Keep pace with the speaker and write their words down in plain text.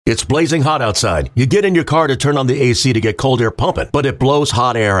It's blazing hot outside. You get in your car to turn on the AC to get cold air pumping, but it blows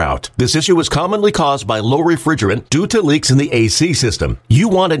hot air out. This issue is commonly caused by low refrigerant due to leaks in the AC system. You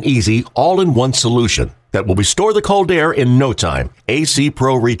want an easy, all-in-one solution that will restore the cold air in no time. AC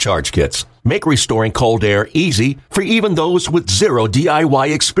Pro Recharge Kits make restoring cold air easy for even those with zero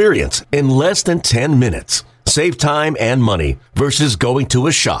DIY experience in less than 10 minutes. Save time and money versus going to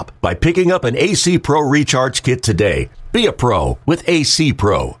a shop by picking up an AC Pro Recharge Kit today. Be a pro with AC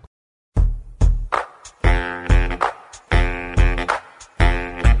Pro.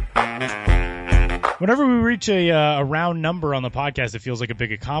 Whenever we reach a round number on the podcast, it feels like a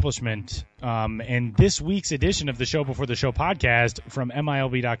big accomplishment. And this week's edition of the Show Before the Show podcast from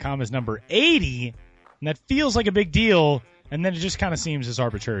MiLB.com is number 80. And that feels like a big deal. And then it just kind of seems as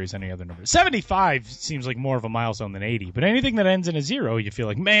arbitrary as any other number. 75 seems like more of a milestone than 80. But anything that ends in a 0, you feel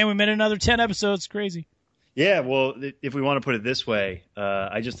like, man, we made another 10 episodes. Crazy. Yeah, well, if we want to put it this way,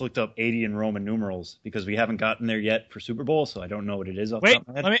 I just looked up 80 in Roman numerals because we haven't gotten there yet for Super Bowl, so I don't know what it is off the top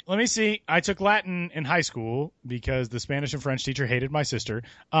of my head. Let me see. I took Latin in high school because the Spanish and French teacher hated my sister.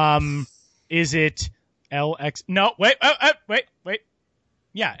 Is it LX? No, wait.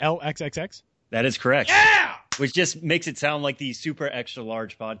 Yeah, LXXX. That is correct. Yeah! Which just makes it sound like the super extra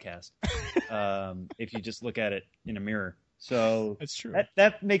large podcast if you just look at it in a mirror. So that's true.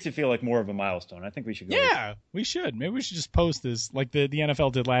 That makes it feel like more of a milestone. I think we should go. Yeah, we should. Maybe we should just post this like the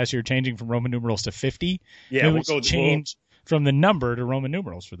NFL did last year, changing from Roman numerals to 50. Yeah, we'll change from the number to Roman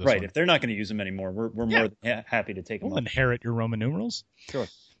numerals for this one. Right. If they're not going to use them anymore, we're more than happy to take them. We'll inherit your Roman numerals. Sure.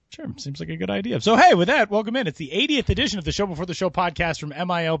 Seems like a good idea. So, hey, with that, welcome in. It's the 80th edition of the Show Before the Show podcast from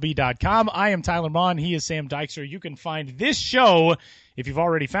MiLB.com. I am Tyler Maughan. He is Sam Dykstra. You can find this show, if you've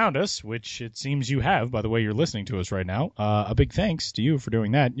already found us, which it seems you have by the way you're listening to us right now. A big thanks to you for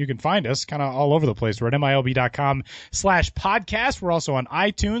doing that. You can find us kind of all over the place. We're at MiLB.com/podcast. We're also on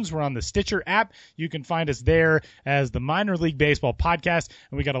iTunes. We're on the Stitcher app. You can find us there as the Minor League Baseball podcast.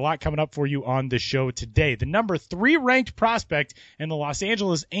 And we got a lot coming up for you on the show today. The number 3 ranked prospect in the Los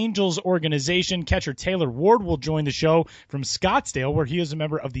Angeles Angels organization, catcher Taylor Ward, will join the show from Scottsdale, where he is a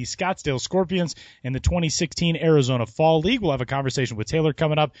member of the Scottsdale Scorpions in the 2016 Arizona Fall League. We'll have a conversation with Taylor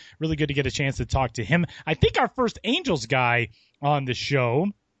coming up. Really good to get a chance to talk to him. I think our first Angels guy on the show,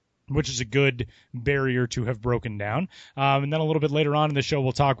 which is a good barrier to have broken down. And then a little bit later on in the show,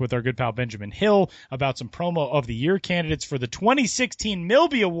 we'll talk with our good pal Benjamin Hill about some promo of the year candidates for the 2016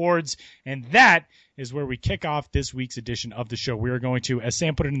 MiLBY Awards. And that is where we kick off this week's edition of the show. We are going to, as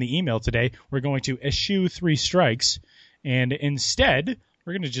Sam put it in the email today, we're going to eschew 3 strikes. And instead,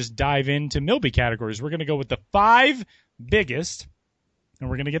 we're going to just dive into MiLBY categories. We're going to go with the 5 biggest. And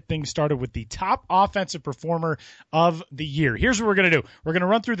we're going to get things started with the top offensive performer of the year. Here's what we're going to do. We're going to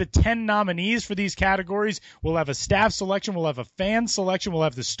run through the 10 nominees for these categories. We'll have a staff selection. We'll have a fan selection. We'll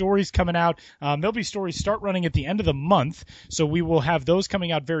have the stories coming out. MiLBY stories start running at the end of the month, so we will have those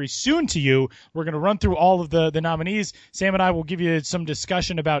coming out very soon to you. We're going to run through all of the nominees. Sam and I will give you some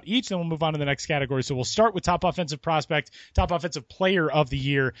discussion about each, then we'll move on to the next category. So we'll start with top offensive prospect, top offensive player of the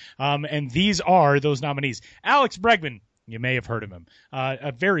year, and these are those nominees. Alex Bregman. You may have heard of him.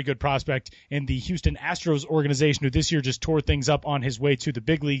 A very good prospect in the Houston Astros organization, who this year just tore things up on his way to the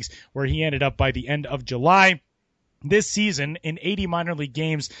big leagues, where he ended up by the end of July. This season, in 80 minor league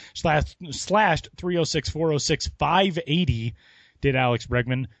games, slashed 306, 406, 580, did Alex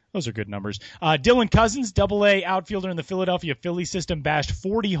Bregman. Those are good numbers. Dylan Cousins, Double-A outfielder in the Philadelphia Phillies system, bashed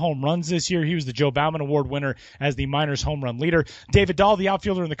 40 home runs this year. He was the Joe Bauman Award winner as the minors home run leader. David Dahl, the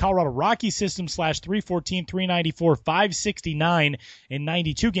outfielder in the Colorado Rockies system, slashed 314, 394, 569 in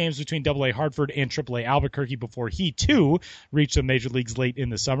 92 games between Double-A Hartford and Triple-A Albuquerque before he, too, reached the major leagues late in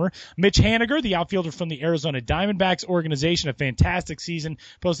the summer. Mitch Haniger, the outfielder from the Arizona Diamondbacks organization, a fantastic season,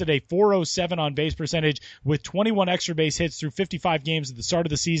 posted a 407 on-base percentage with 21 extra base hits through 55 games at the start of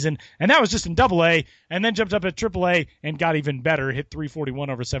the season. And that was just in Double-A, and then jumped up at Triple-A and got even better, hit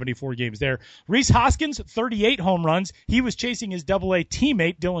 341 over 74 games there. Rhys Hoskins, 38 home runs. He was chasing his Double-A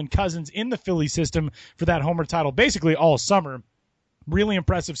teammate Dylan Cousins in the Philly system for that homer title basically all summer. Really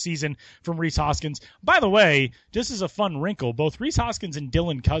impressive season from Rhys Hoskins. By the way, just as a fun wrinkle, both Rhys Hoskins and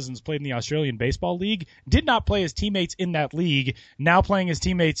Dylan Cousins played in the Australian Baseball League, did not play as teammates in that league, now playing as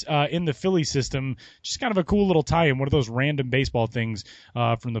teammates in the Philly system. Just kind of a cool little tie-in, one of those random baseball things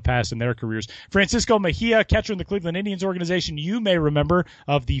from the past in their careers. Francisco Mejia, catcher in the Cleveland Indians organization, you may remember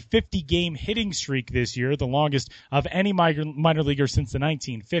of the 50-game hitting streak this year, the longest of any minor leaguer since the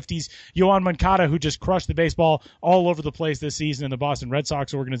 1950s. Yoan Moncada, who just crushed the baseball all over the place this season in the Boston Red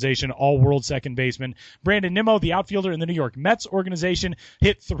Sox organization, all-world second baseman. Brandon Nimmo, the outfielder in the New York Mets organization,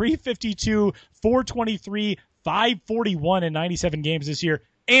 hit 352, 423, 541 in 97 games this year.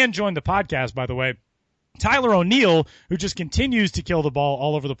 and joined the podcast, by the way. Tyler O'Neill, who just continues to kill the ball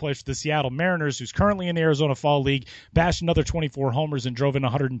all over the place for the Seattle Mariners, who's currently in the Arizona Fall League, bashed another 24 homers and drove in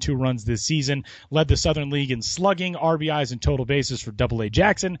 102 runs this season, led the Southern League in slugging, RBIs, and total bases for Double-A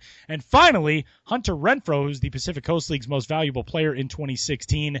Jackson. And finally, Hunter Renfroe, who's the Pacific Coast League's most valuable player in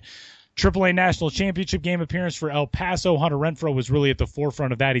 2016. AAA National Championship game appearance for El Paso. Hunter Renfroe was really at the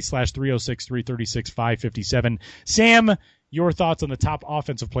forefront of that. He slashed 306, 336, 557. Sam, your thoughts on the top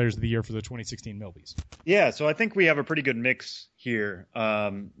offensive players of the year for the 2016 MiLBYs? Yeah, so I think we have a pretty good mix here.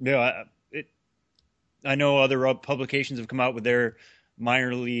 I know other publications have come out with their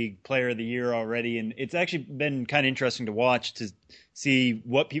minor league player of the year already, and it's actually been kind of interesting to watch to see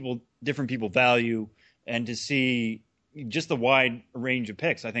what different people value and to see just the wide range of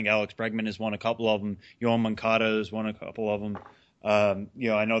picks. I think Alex Bregman has won a couple of them. Yohan Moncada has won a couple of them.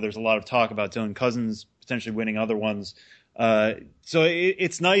 I know there's a lot of talk about Dylan Cousins potentially winning other ones. So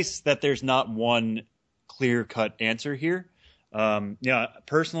it's nice that there's not one clear-cut answer here.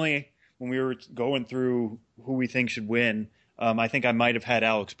 Personally, when we were going through who we think should win, I think I might have had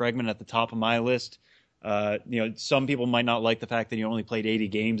Alex Bregman at the top of my list. Some people might not like the fact that he only played 80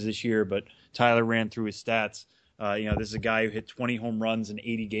 games this year, but Tyler ran through his stats. This is a guy who hit 20 home runs in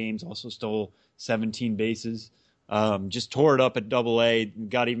 80 games, also stole 17 bases, just tore it up at Double-A,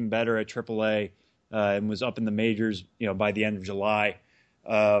 got even better at Triple-A. And was up in the majors, by the end of July.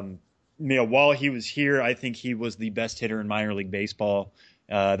 While he was here, I think he was the best hitter in minor league baseball.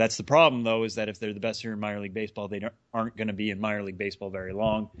 That's the problem, though, is that if they're the best hitter in minor league baseball, they aren't going to be in minor league baseball very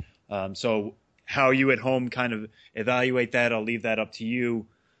long. So how you at home kind of evaluate that, I'll leave that up to you.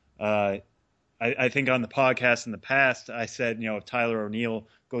 I think on the podcast in the past, I said, if Tyler O'Neill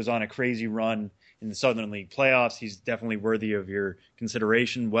goes on a crazy run in the Southern League playoffs, he's definitely worthy of your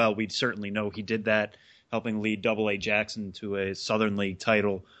consideration. Well, we certainly know he did that, helping lead Double-A Jackson to a Southern League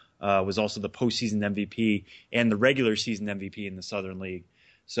title, was also the postseason MVP and the regular season MVP in the Southern League.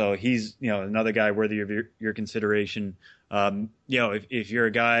 So he's, another guy worthy of your consideration. If you're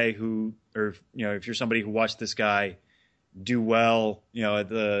a guy if you're somebody who watched this guy do well, at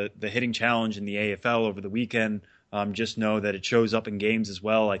the hitting challenge in the AFL over the weekend, just know that it shows up in games as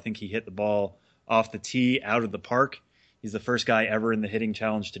well. I think he hit the ball off the tee out of the park. He's the first guy ever in the hitting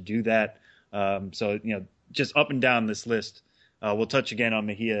challenge to do that. Just up and down this list. We'll touch again on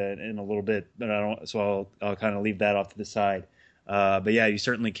Mejia in a little bit, but I'll kind of leave that off to the side. But yeah, you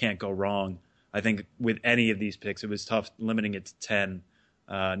certainly can't go wrong. I think with any of these picks, it was tough limiting it to 10.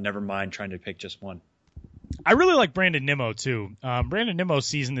 Never mind trying to pick just one. I really like Brandon Nimmo, too. Brandon Nimmo's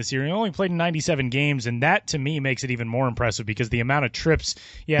season this year, he only played in 97 games, and that, to me, makes it even more impressive because the amount of trips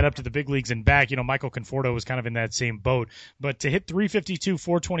he had up to the big leagues and back, Michael Conforto was kind of in that same boat. But to hit 352,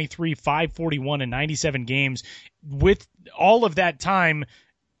 423, 541 in 97 games with all of that time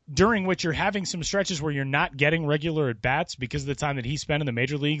during which you're having some stretches where you're not getting regular at-bats because of the time that he spent in the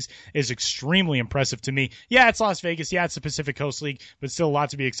major leagues is extremely impressive to me. Yeah, it's Las Vegas. Yeah, it's the Pacific Coast League, but still a lot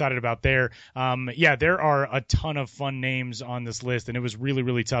to be excited about there. There are a ton of fun names on this list, and it was really,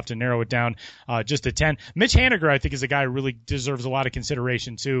 really tough to narrow it down just to 10. Mitch Haniger, I think, is a guy who really deserves a lot of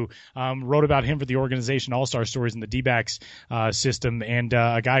consideration, too. Wrote about him for the organization All-Star Stories in the D-backs system, and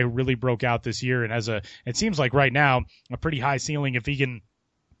a guy who really broke out this year and has it seems like right now, a pretty high ceiling if he can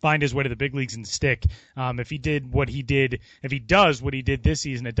find his way to the big leagues and stick. If he does what he did this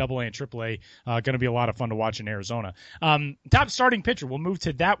season at Double-A and Triple-A, going to be a lot of fun to watch in Arizona. Top starting pitcher, we'll move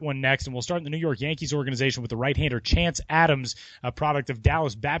to that one next, and we'll start in the New York Yankees organization with the right-hander Chance Adams, a product of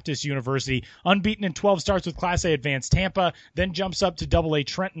Dallas Baptist University, unbeaten in 12 starts with Class A advanced Tampa, then jumps up to Double-A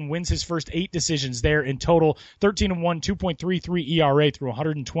Trenton, wins his first 8 decisions there in total, 13-1, 2.33 ERA through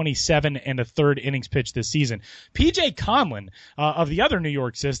 127 and a third innings pitched this season. P.J. Conlon of the other New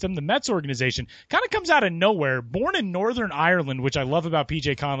York system, the Mets organization, kind of comes out of nowhere. Born in Northern Ireland, which I love about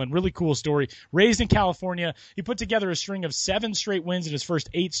P.J. Conlon, really cool story. Raised in California, he put together a string of 7 straight wins in his first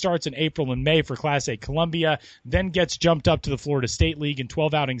 8 starts in April and May for Class A Columbia, then gets jumped up to the Florida State League in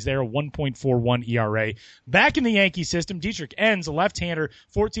 12 outings there, a 1.41 ERA. Back in the Yankee system, Dietrich Enns, a left-hander,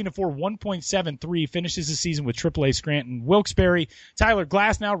 14-4, 1.73, finishes the season with AAA Scranton Wilkes-Barre. Tyler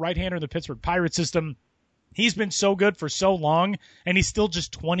Glasnow, right-hander in the Pittsburgh Pirates system. He's been so good for so long, and he's still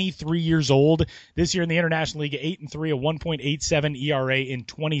just 23 years old. This year in the International League, 8-3, a 1.87 ERA in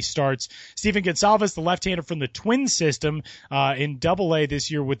 20 starts. Steven Gonsalves, the left-hander from the Twins system, in Double-A this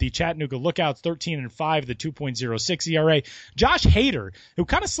year with the Chattanooga Lookouts, 13-5, the 2.06 ERA. Josh Hader, who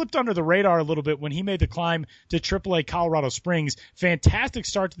kind of slipped under the radar a little bit when he made the climb to Triple-A Colorado Springs. Fantastic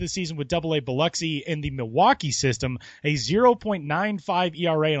start to the season with Double-A Biloxi in the Milwaukee system, a 0.95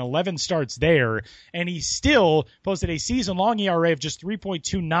 ERA and 11 starts there, and he's still posted a season-long ERA of just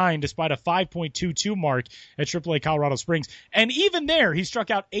 3.29 despite a 5.22 mark at AAA Colorado Springs. And even there, he struck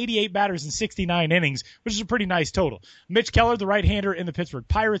out 88 batters in 69 innings, which is a pretty nice total. Mitch Keller, the right-hander in the Pittsburgh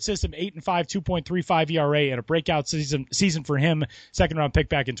Pirates system, 8-5, 2.35 ERA, and a breakout season for him, second-round pick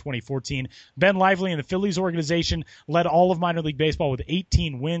back in 2014. Ben Lively in the Phillies organization led all of minor league baseball with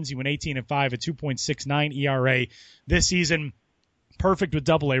 18 wins. He went 18-5, a 2.69 ERA this season. Perfect with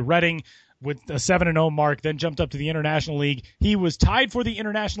Double-A Reading with a 7-0 mark, then jumped up to the International League. He was tied for the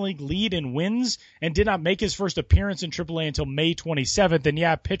International League lead in wins and did not make his first appearance in AAA until May 27th. And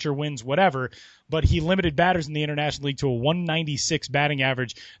yeah, pitcher wins, whatever. But he limited batters in the International League to a 196 batting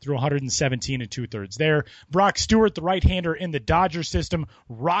average through 117 2/3 there. Brock Stewart, the right-hander in the Dodgers system,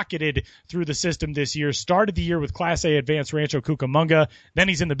 rocketed through the system this year. Started the year with Class A advanced Rancho Cucamonga. Then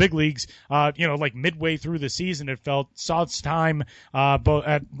he's in the big leagues, like midway through the season, it felt. Saw its time both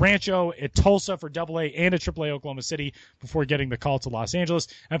at Rancho, at Tulsa for Double-A, and at AAA Oklahoma City before getting the call to Los Angeles.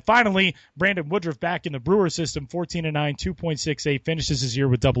 And finally, Brandon Woodruff back in the Brewers system, 14-9, 2.68, finishes his year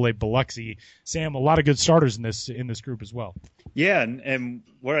with Double-A Biloxi. Sam, a lot of good starters in this group as well. Yeah, and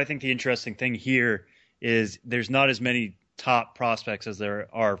what I think the interesting thing here is there's not as many top prospects as there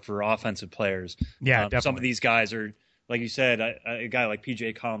are for offensive players. Yeah, definitely. Some of these guys are, like you said, a guy like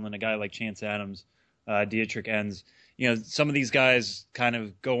P.J. Conlon, a guy like Chance Adams, Dietrich Enns. Some of these guys kind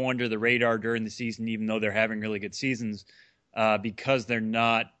of go under the radar during the season, even though they're having really good seasons, because they're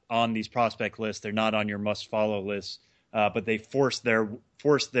not on these prospect lists. They're not on your must-follow lists, but they force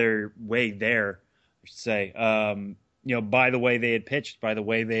their way there, I should say. By the way they had pitched, by the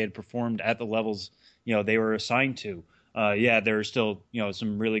way they had performed at the levels they were assigned to. There are still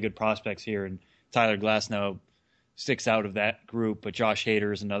some really good prospects here, and Tyler Glasnow sticks out of that group. But Josh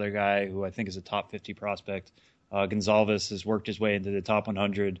Hader is another guy who I think is a top 50 prospect. Gonzalez has worked his way into the top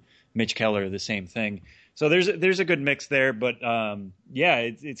 100. Mitch Keller, the same thing. So there's a good mix there. But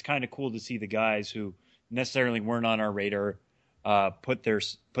it's kind of cool to see the guys who necessarily weren't on our radar put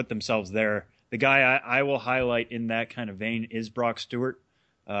themselves there. The guy I will highlight in that kind of vein is Brock Stewart.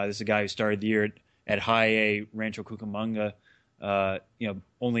 This is a guy who started the year at High A Rancho Cucamonga.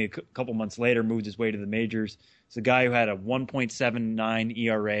 Only a couple months later moved his way to the majors. It's a guy who had a 1.79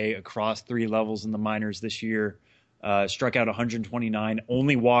 ERA across 3 levels in the minors this year. Struck out 129,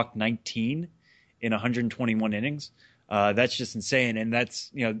 only walked 19 in 121 innings. That's just insane. And that's,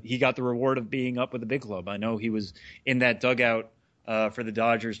 he got the reward of being up with the big club. I know he was in that dugout for the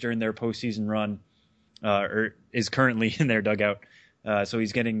Dodgers during their postseason run, or is currently in their dugout. So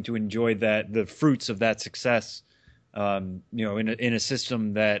he's getting to enjoy the fruits of that success, in a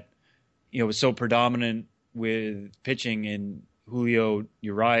system that, was so predominant with pitching in Julio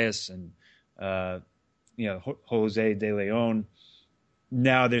Urias and, Jose De Leon.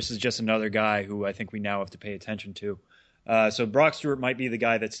 Now this is just another guy who I think we now have to pay attention to. So Brock Stewart might be the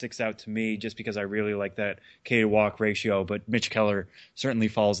guy that sticks out to me just because I really like that K-to-walk ratio, but Mitch Keller certainly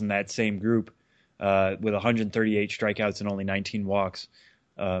falls in that same group with 138 strikeouts and only 19 walks,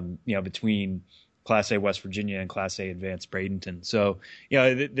 between Class A West Virginia and Class A Advanced Bradenton. So,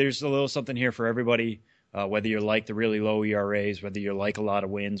 there's a little something here for everybody, whether you like the really low ERAs, whether you like a lot of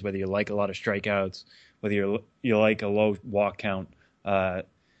wins, whether you like a lot of strikeouts, whether you like a low walk count.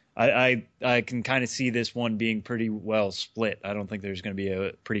 I can kind of see this one being pretty well split. I don't think there's going to be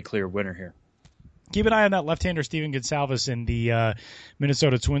a pretty clear winner here. Keep an eye on that left-hander Steven Gonsalves in the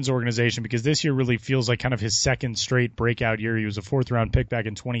Minnesota Twins organization, because this year really feels like kind of his second straight breakout year. He was a 4th-round pick back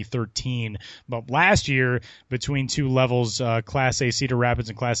in 2013. But last year, between 2 levels, Class A Cedar Rapids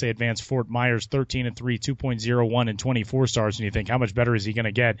and Class A Advanced Fort Myers, 13-3, 2.01, and 24 stars. And you think, how much better is he going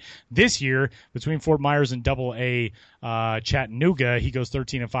to get? This year, between Fort Myers and Double-A Chattanooga, he goes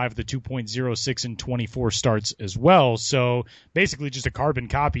 13-5 with a 2.06 and 24 starts as well. So basically just a carbon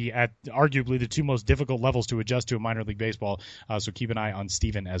copy at arguably the 2 most difficult levels to adjust to in minor league baseball. So keep an eye on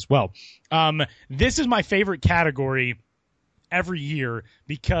Steven as well. This is my favorite category every year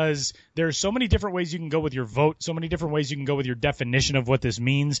because there's so many different ways you can go with your vote, so many different ways you can go with your definition of what this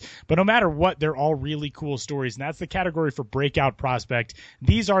means. But no matter what, they're all really cool stories, and that's the category for breakout prospect.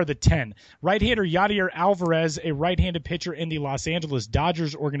 These are the 10. Right-hander Yadier Alvarez, a right-handed pitcher in the Los Angeles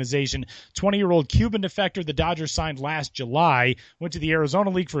Dodgers organization. 20-year-old Cuban defector the Dodgers signed last July, went to the Arizona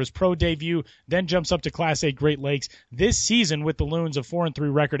League for his pro debut, then jumps up to Class A Great Lakes. This season with the Loons, a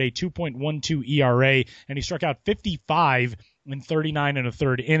 4-3 record, a 2.12 ERA, and he struck out 55 in 39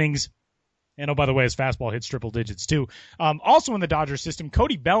 1/3 innings. And oh, by the way, his fastball hits triple digits too. Also in the Dodgers system,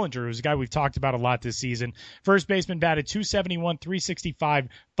 Cody Bellinger, who's a guy we've talked about a lot this season. First baseman, batted .271, .365,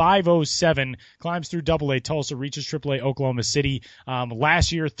 .507. Climbs through Double-A Tulsa, reaches Triple-A Oklahoma City.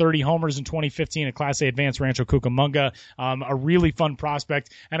 Last year, 30 homers in 2015 at Class A Advanced Rancho Cucamonga. A really fun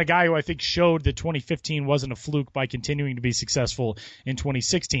prospect and a guy who I think showed that 2015 wasn't a fluke by continuing to be successful in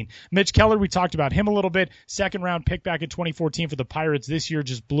 2016. Mitch Keller, we talked about him a little bit. Second round pick back in 2014 for the Pirates. This year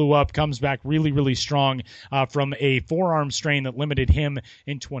just blew up, comes back really, really strong from a forearm strain that limited him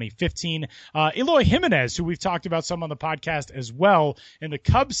in 2015. Eloy Jimenez, who we've talked about some on the podcast as well, in the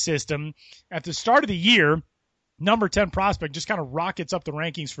Cubs system. At the start of the year, number 10 prospect, just kind of rockets up the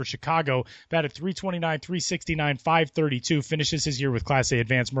rankings for Chicago. Batted .329, .369, .532. Finishes his year with Class A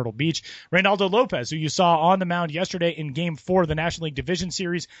Advanced Myrtle Beach. Reynaldo Lopez, who you saw on the mound yesterday in Game 4 of the National League Division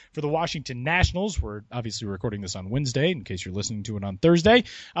Series for the Washington Nationals. We're obviously recording this on Wednesday, in case you're listening to it on Thursday.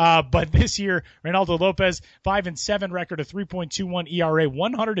 But this year, Reynaldo Lopez, 5-7 record, a 3.21 ERA,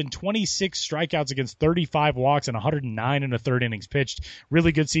 126 strikeouts against 35 walks, and 109 and a third innings pitched.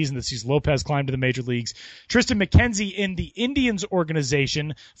 Really good season that sees Lopez climb to the major leagues. Tristan McKenzie in the Indians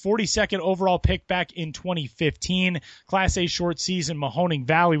organization, 42nd overall pick back in 2015. Class A short season, Mahoning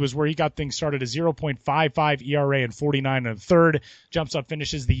Valley was where he got things started, a 0.55 ERA and 49 and a third. Jumps up,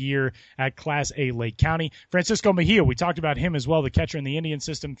 finishes the year at Class A Lake County. Francisco Mejia, we talked about him as well, the catcher in the Indian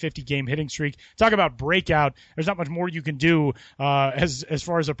system, 50-game hitting streak. Talk about breakout. There's not much more you can do as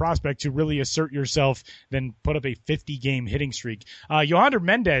far as a prospect to really assert yourself than put up a 50-game hitting streak. Yohander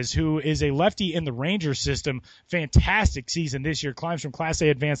Mendez, who is a lefty in the Ranger system, fantastic season this year. Climbs from Class A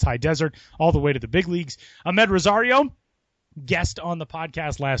Advanced High Desert all the way to the big leagues. Ahmed Rosario, guest on the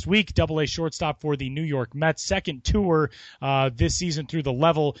podcast last week, Double-A shortstop for the New York Mets. Second tour this season through the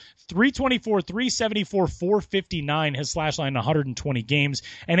level. .324, .374, .459, his slash line in 120 games.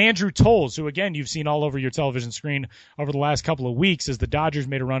 And Andrew Tolles, who, again, you've seen all over your television screen over the last couple of weeks as the Dodgers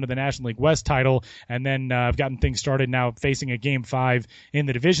made a run to the National League West title and then have gotten things started now facing a Game 5 in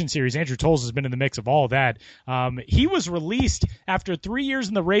the division series. Andrew Tolles has been in the mix of all of that. He was released after 3 years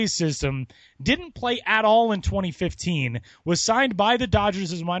in the Rays system, didn't play at all in 2015, was signed by the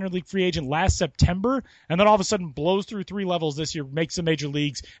Dodgers as a minor league free agent last September, and then all of a sudden blows through 3 levels this year, makes the major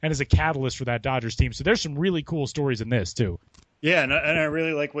leagues, and is a catalyst for that Dodgers team. So there's some really cool stories in this, too. Yeah, and I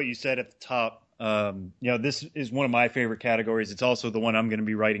really like what you said at the top. This is one of my favorite categories. It's also the one I'm going to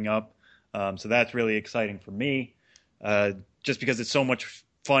be writing up. So that's really exciting for me, just because it's so much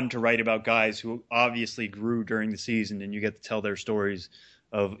fun to write about guys who obviously grew during the season, and you get to tell their stories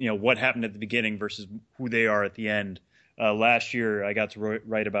of what happened at the beginning versus who they are at the end. Last year, I got to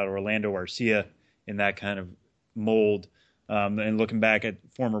write about Orlando Arcia in that kind of mold. And looking back at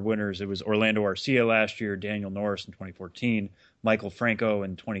former winners, it was Orlando Arcia last year, Daniel Norris in 2014, Michael Franco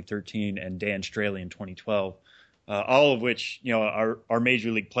in 2013, and Dan Straley in 2012. All of which are major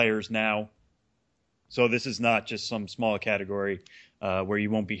league players now. So this is not just some small category where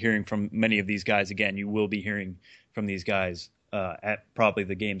you won't be hearing from many of these guys again. You will be hearing from these guys at probably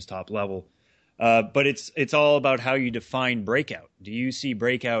the game's top level. But it's all about how you define breakout. Do you see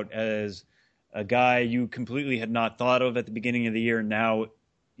breakout as a guy you completely had not thought of at the beginning of the year, and now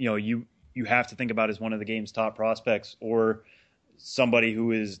you have to think about as one of the game's top prospects, or somebody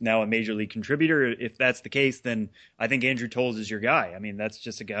who is now a major league contributor? If that's the case, then I think Andrew Tolles is your guy. I mean, that's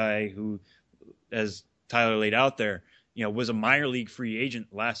just a guy who, as Tyler laid out there, was a minor league free agent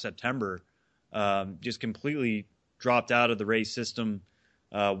last September, just completely dropped out of the Rays system.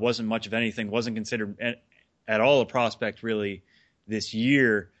 Wasn't much of anything, wasn't considered at all a prospect really this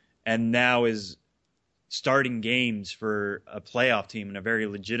year, and now is starting games for a playoff team, and a very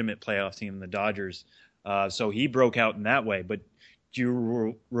legitimate playoff team, the Dodgers. So he broke out in that way. But do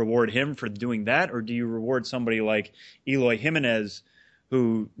you reward him for doing that, or do you reward somebody like Eloy Jimenez,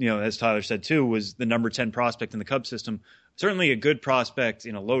 who, as Tyler said too, was the number 10 prospect in the Cubs system? Certainly a good prospect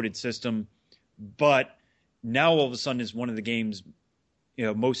in a loaded system, but now all of a sudden is one of the game's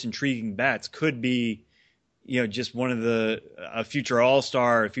most intriguing bats. Could be, just one of a future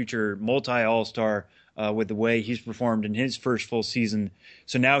all-star, a future multi-all-star with the way he's performed in his first full season.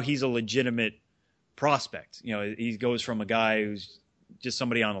 So now he's a legitimate prospect. He goes from a guy who's just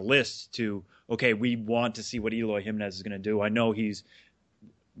somebody on a list to, okay, we want to see what Eloy Jimenez is going to do. I know he's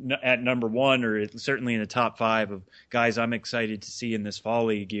at number 1, or certainly in the top 5 of guys I'm excited to see in this fall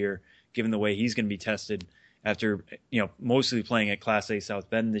league year, given the way he's going to be tested after mostly playing at Class A South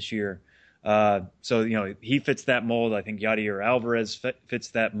Bend this year. So he fits that mold. I think Yadier Alvarez fits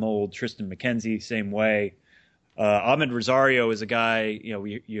that mold. Tristan McKenzie, same way. Ahmed Rosario is a guy,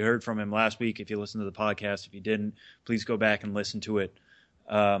 you heard from him last week. If you listened to the podcast, if you didn't, please go back and listen to it.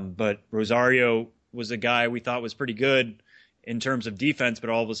 But Rosario was a guy we thought was pretty good in terms of defense, but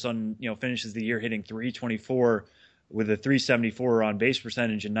all of a sudden, finishes the year hitting 324 with a 374 on base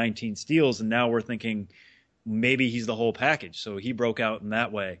percentage and 19 steals. And now we're thinking maybe he's the whole package. So he broke out in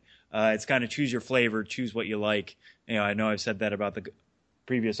that way. It's kind of choose your flavor, choose what you like. I know I've said that about the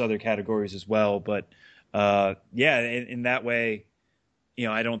previous other categories as well, but in that way,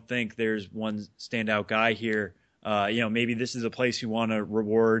 I don't think there's one standout guy here. Maybe this is a place you want to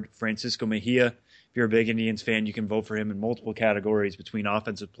reward Francisco Mejia. If you're a big Indians fan, you can vote for him in multiple categories between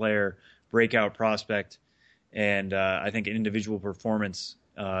offensive player, breakout prospect, and I think individual performance.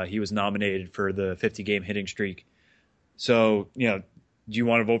 He was nominated for the 50-game hitting streak. So, do you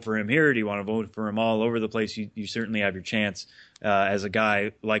want to vote for him here? Or do you want to vote for him all over the place? You certainly have your chance as a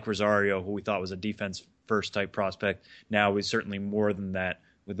guy like Rosario, who we thought was a defense-first type prospect. Now he's certainly more than that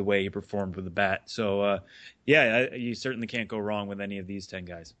with the way he performed with the bat. So, you certainly can't go wrong with any of these 10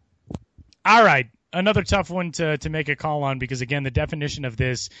 guys. All right. Another tough one to make a call on because, again, the definition of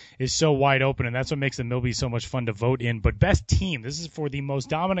this is so wide open, and that's what makes the MiLBY so much fun to vote in. But best team, this is for the most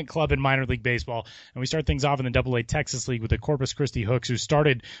dominant club in minor league baseball. And we start things off in the AA Texas League with the Corpus Christi Hooks, who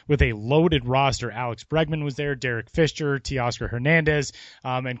started with a loaded roster. Alex Bregman was there, Derek Fisher, Teoscar Hernandez,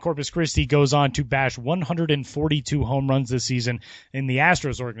 and Corpus Christi goes on to bash 142 home runs this season in the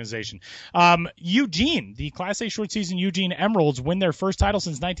Astros organization. Eugene, the Class A short season Eugene Emeralds, win their first title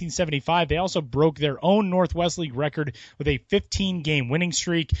since 1975. They also broke their own Northwest League record with a 15-game winning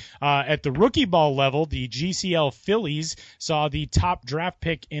streak. At the rookie ball level, the GCL Phillies saw the top draft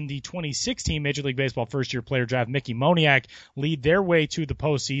pick in the 2016 Major League Baseball first-year player draft, Mickey Moniak, lead their way to the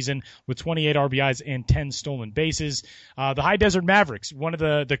postseason with 28 RBIs and 10 stolen bases. The High Desert Mavericks, one of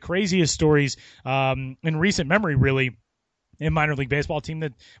the craziest stories in recent memory, really, in minor league baseball, team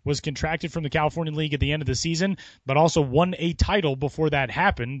that was contracted from the California League at the end of the season, but also won a title before that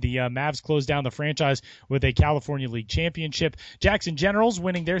happened. The Mavs closed down the franchise with a California League championship. Jackson Generals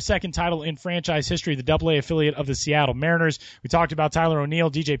winning their second title in franchise history, the AA affiliate of the Seattle Mariners. We talked about Tyler O'Neill,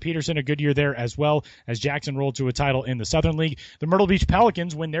 DJ Peterson, a good year there as well as Jackson rolled to a title in the Southern League. The Myrtle Beach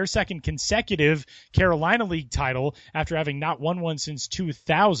Pelicans win their second consecutive Carolina League title after having not won one since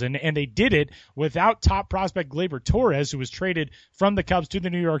 2000, and they did it without top prospect Gleyber Torres, who was traded from the Cubs to the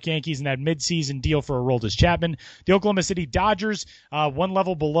New York Yankees in that midseason deal for Aroldis Chapman. The Oklahoma City Dodgers, one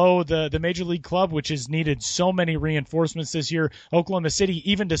level below the Major League club, which has needed so many reinforcements this year. Oklahoma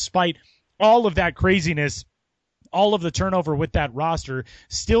City, even despite all of that craziness, all of the turnover with that roster,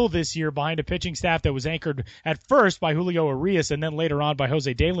 still this year behind a pitching staff that was anchored at first by Julio Urias and then later on by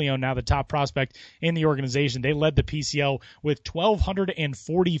Jose De Leon, now the top prospect in the organization. They led the PCL with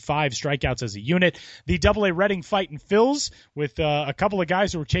 1,245 strikeouts as a unit. The AA Reading Fightin' Phils with a couple of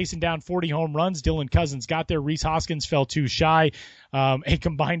guys who were chasing down 40 home runs. Dylan Cousins got there. Reese Hoskins fell too shy. A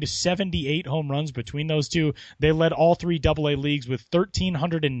combined 78 home runs between those two. They led all three AA leagues with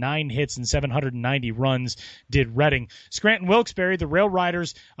 1,309 hits and 790 runs, did Reading. Scranton Wilkes-Barre, the Rail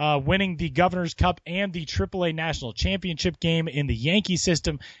Riders, winning the Governor's Cup and the AAA National Championship game in the Yankee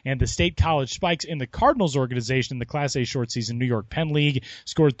system, and the State College Spikes in the Cardinals organization in the Class A short season New York Penn League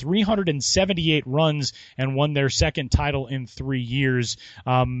scored 378 runs and won their second title in 3 years.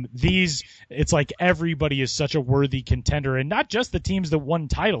 It's like everybody is such a worthy contender, and not just the teams that won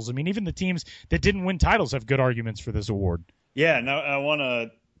titles. I mean, even the teams that didn't win titles have good arguments for this award. Yeah, now I want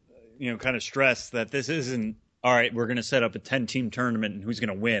to, kind of stress that this isn't, all right, we're going to set up a 10-team tournament and who's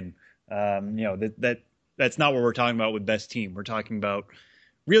going to win. That's not what we're talking about with best team. We're talking about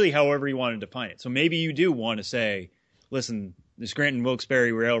really however you want to define it. So maybe you do want to say, listen, the Scranton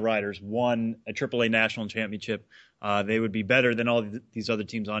Wilkes-Barre Rail Riders won a AAA national championship. They would be better than all these other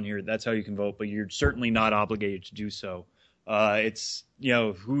teams on here. That's how you can vote, but you're certainly not obligated to do so. It's,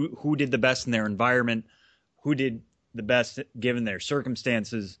 who did the best in their environment, who did the best given their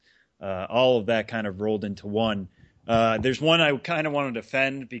circumstances, all of that kind of rolled into one. There's one I kind of want to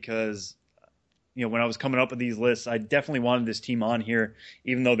defend because, when I was coming up with these lists, I definitely wanted this team on here,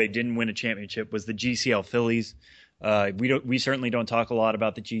 even though they didn't win a championship, was the GCL Phillies. We certainly don't talk a lot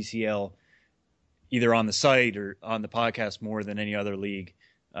about the GCL either on the site or on the podcast more than any other league.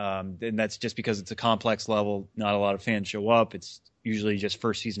 And that's just because it's a complex level. Not a lot of fans show up. It's usually just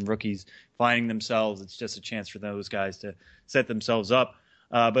first season rookies finding themselves. It's just a chance for those guys to set themselves up.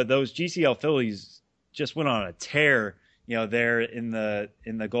 But those GCL Phillies just went on a tear, there in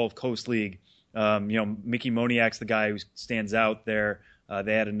the Gulf Coast League. Mickey Moniak's the guy who stands out there.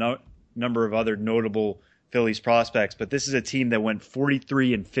 They had a number of other notable Phillies prospects, but this is a team that went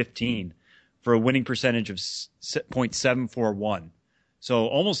 43-15 for a winning percentage of .741. So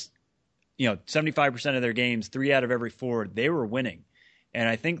almost, 75% of their games, 3 out of every 4, they were winning. And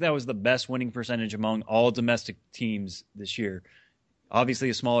I think that was the best winning percentage among all domestic teams this year. Obviously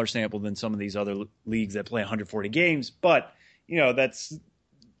a smaller sample than some of these other leagues that play 140 games. But, that's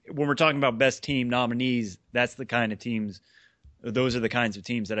when we're talking about best team nominees, that's the kind of teams, those are the kinds of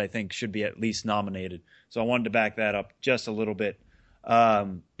teams that I think should be at least nominated. So I wanted to back that up just a little bit.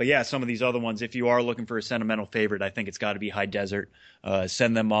 But yeah, some of these other ones, if you are looking for a sentimental favorite, I think it's got to be High Desert.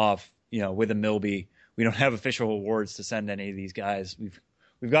 Send them off, with a MiLBY. We don't have official awards to send any of these guys.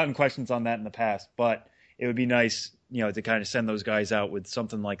 We've gotten questions on that in the past, but it would be nice, to kind of send those guys out with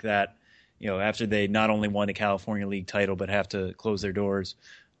something like that, after they not only won the California League title, but have to close their doors,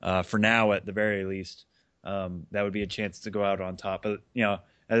 for now at the very least. That would be a chance to go out on top. But,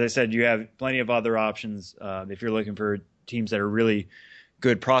 as I said, you have plenty of other options. If you're looking for teams that are really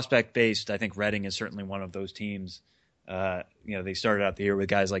good prospect based, I think Reading is certainly one of those teams. They started out the year with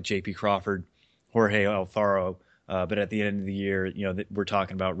guys like J.P. Crawford, Jorge Alfaro, but at the end of the year, we're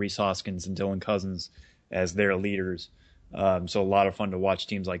talking about Rhys Hoskins and Dylan Cousins as their leaders. So a lot of fun to watch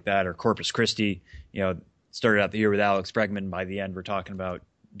teams like that. Or Corpus Christi, started out the year with Alex Bregman. By the end, we're talking about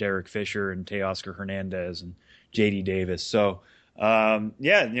Derek Fisher and Teoscar Hernandez and J.D. Davis. So, with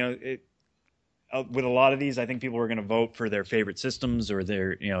a lot of these, I think people are going to vote for their favorite systems or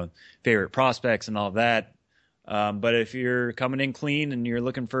their, favorite prospects and all that. But if you're coming in clean and you're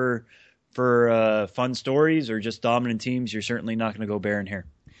looking for fun stories or just dominant teams, you're certainly not going to go barren here.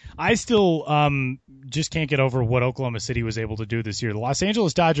 I still just can't get over what Oklahoma City was able to do this year. The Los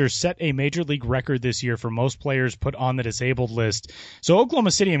Angeles Dodgers set a major league record this year for most players put on the disabled list. So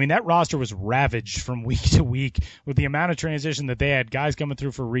Oklahoma City, that roster was ravaged from week to week with the amount of transition that they had, guys coming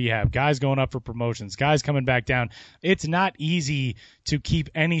through for rehab, guys going up for promotions, guys coming back down. It's not easy to keep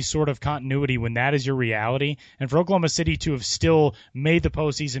any sort of continuity when that is your reality. And for Oklahoma City to have still made the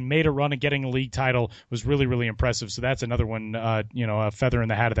postseason, made a run at getting a league title was really, really impressive. So that's another one, a feather in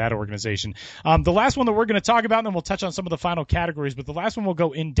the hat of that organization. The last one that we're going to talk about, and then we'll touch on some of the final categories, but the last one we'll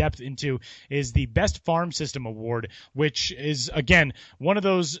go in depth into is the Best Farm System Award, which is, again, one of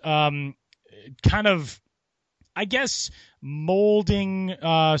those kind of, I guess, molding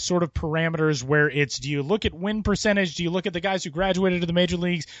sort of parameters where it's, do you look at win percentage? Do you look at the guys who graduated to the major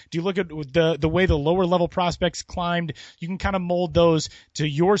leagues? Do you look at the way the lower level prospects climbed? You can kind of mold those to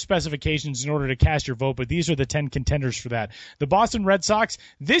your specifications in order to cast your vote, but these are the 10 contenders for that. The Boston Red Sox,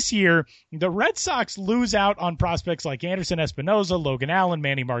 this year, the Red Sox lose out on prospects like Anderson Espinoza, Logan Allen,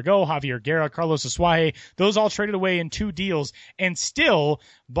 Manny Margot, Javier Guerra, Carlos Asuaje. Those all traded away in 2 deals, and still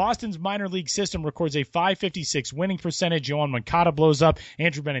Boston's minor league system records a .556 winning percentage. Yohan Moncada blows up.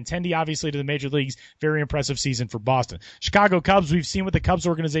 Andrew Benintendi, obviously, to the major leagues. Very impressive season for Boston. Chicago Cubs, we've seen what the Cubs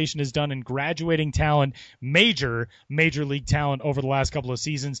organization has done in graduating talent, major league talent over the last couple of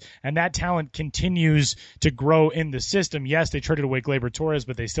seasons, and that talent continues to grow in the system. Yes, they traded away Gleyber Torres,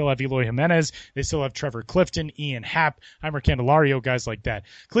 but they still have Eloy Jimenez. They still have Trevor Clifton, Ian Happ, Heimer Candelario, guys like that.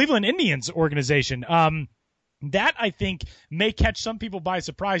 Cleveland Indians organization, that, I think, may catch some people by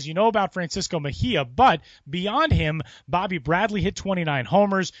surprise. You know about Francisco Mejia, but beyond him, Bobby Bradley hit 29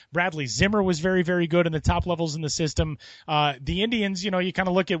 homers. Bradley Zimmer was very, very good in the top levels in the system. The Indians, you kind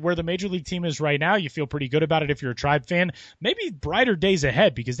of look at where the major league team is right now. You feel pretty good about it if you're a Tribe fan. Maybe brighter days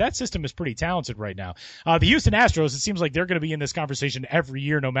ahead because that system is pretty talented right now. The Houston Astros, it seems like they're going to be in this conversation every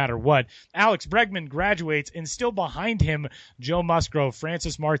year no matter what. Alex Bregman graduates, and still behind him, Joe Musgrove,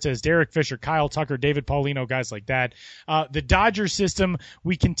 Francis Martes, Derek Fisher, Kyle Tucker, David Paulino, guys like that. The Dodgers system,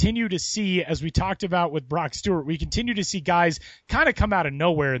 we continue to see, as we talked about with Brock Stewart, we continue to see guys kind of come out of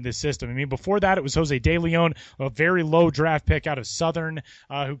nowhere in this system. Before that, it was Jose De Leon, a very low draft pick out of Southern,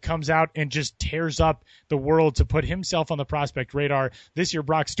 who comes out and just tears up the world to put himself on the prospect radar. This year,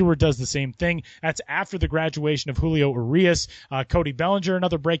 Brock Stewart does the same thing. That's after the graduation of Julio Urias. Cody Bellinger,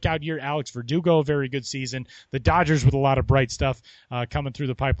 another breakout year. Alex Verdugo, a very good season. The Dodgers with a lot of bright stuff coming through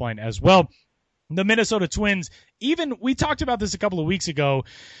the pipeline as well. The Minnesota Twins, we talked about this a couple of weeks ago,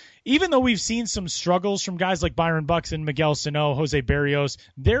 even though we've seen some struggles from guys like Byron Buxton, Miguel Sano, Jose Barrios,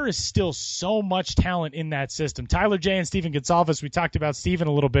 there is still so much talent in that system. Tyler J. and Steven Gonsalves, we talked about Steven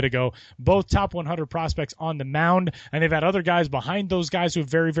a little bit ago, both top 100 prospects on the mound, and they've had other guys behind those guys who have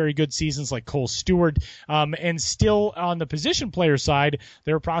very, very good seasons like Cole Stewart. And still on the position player side,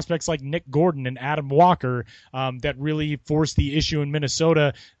 there are prospects like Nick Gordon and Adam Walker that really forced the issue in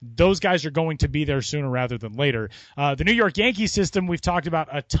Minnesota. Those guys are going to be there sooner rather than later. The New York Yankees system we've talked about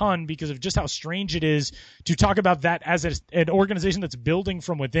a ton because of just how strange it is to talk about that as an organization that's building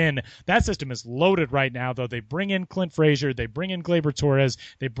from within. That system is loaded right now, though. They bring in Clint Frazier, they bring in Gleyber Torres,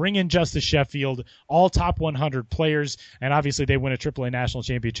 they bring in Justice Sheffield, all top 100 players, and obviously they win a AAA national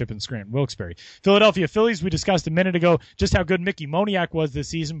championship in Scranton Wilkes-Barre. Philadelphia Phillies, we discussed a minute ago just how good Mickey Moniak was this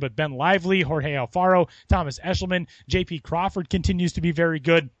season, but Ben Lively, Jorge Alfaro, Thomas Eshelman, J.P. Crawford continues to be very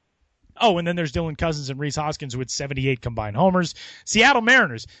good. Oh, and then there's Dylan Cousins and Rhys Hoskins with 78 combined homers. Seattle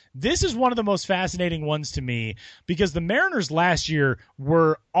Mariners. This is one of the most fascinating ones to me because the Mariners last year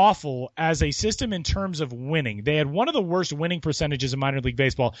were awful as a system in terms of winning. They had one of the worst winning percentages in minor league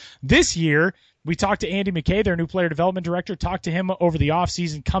baseball. This year, we talked to Andy McKay, their new player development director, talked to him over the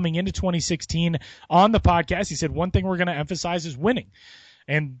offseason coming into 2016 on the podcast. He said, one thing we're going to emphasize is winning.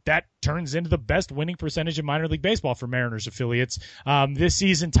 And that turns into the best winning percentage in minor league baseball for Mariners affiliates. This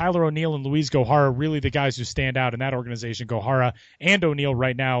season, Tyler O'Neill and Luis Gohara really the guys who stand out in that organization. Gohara and O'Neill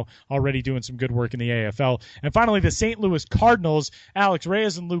right now already doing some good work in the AFL. And finally, the St. Louis Cardinals, Alex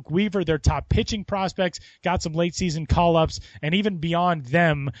Reyes and Luke Weaver, their top pitching prospects, got some late season call-ups. And even beyond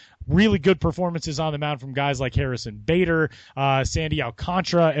them, really good performances on the mound from guys like Harrison Bader. Sandy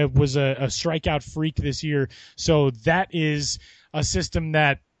Alcantara was a strikeout freak this year. So that is a system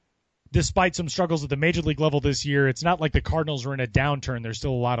that, despite some struggles at the major league level this year, it's not like the Cardinals are in a downturn. There's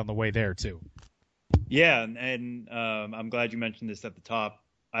still a lot on the way there, too. Yeah, and I'm glad you mentioned this at the top.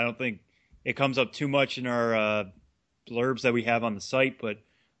 I don't think it comes up too much in our blurbs that we have on the site, but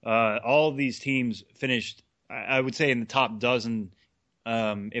all of these teams finished, I would say, in the top dozen,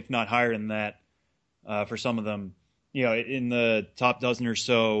 if not higher than that, for some of them, in the top dozen or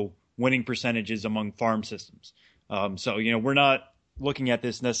so winning percentages among farm systems. So, we're not looking at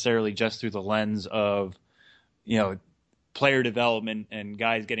this necessarily just through the lens of, player development and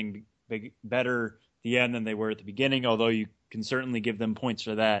guys getting better at the end than they were at the beginning, although you can certainly give them points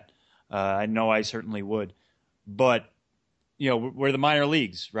for that. I know I certainly would. But, we're the minor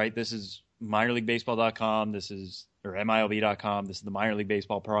leagues, right? This is minorleaguebaseball.com. Or MiLB.com. This is the Minor League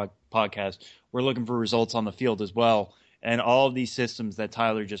Baseball podcast. We're looking for results on the field as well. And all of these systems that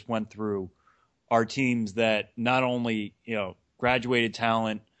Tyler just went through are teams that not only, graduated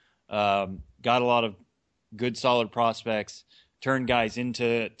talent, got a lot of good, solid prospects, turned guys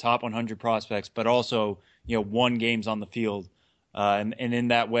into top 100 prospects, but also, won games on the field. And in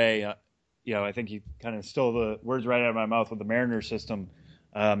that way, I think you kind of stole the words right out of my mouth with the Mariners system.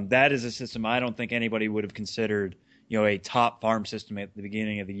 That is a system I don't think anybody would have considered, a top farm system at the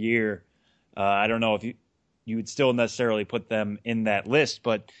beginning of the year. I don't know if you would still necessarily put them in that list,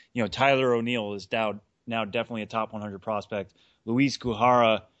 but Tyler O'Neill is now definitely a top 100 prospect. Luis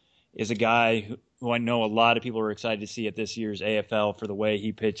Gohara is a guy who I know a lot of people are excited to see at this year's AFL for the way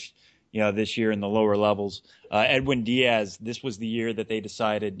he pitched, this year in the lower levels. Edwin Diaz, this was the year that they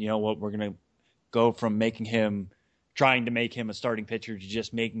decided, we're going to go from trying to make him a starting pitcher to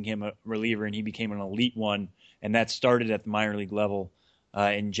just making him a reliever, and he became an elite one, and that started at the minor league level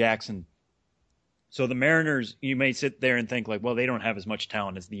in Jackson. So the Mariners, you may sit there and think like, well, they don't have as much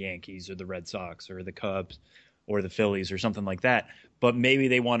talent as the Yankees or the Red Sox or the Cubs or the Phillies or something like that. But maybe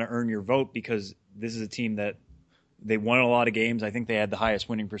they want to earn your vote because this is a team that they won a lot of games. I think they had the highest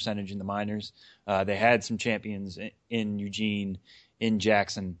winning percentage in the minors. They had some champions in Eugene, in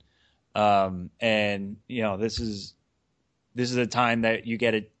Jackson. And, this is a time that you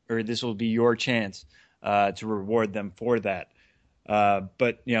get it, or this will be your chance to reward them for that.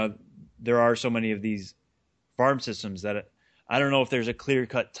 But, there are so many of these farm systems that I don't know if there's a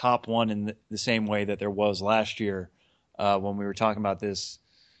clear-cut top one in the same way that there was last year when we were talking about this,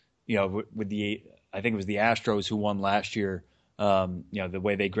 with I think it was the Astros who won last year, the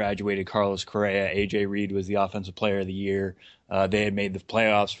way they graduated Carlos Correa. A.J. Reed was the offensive player of the year. They had made the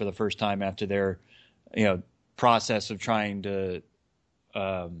playoffs for the first time after their, process of trying to,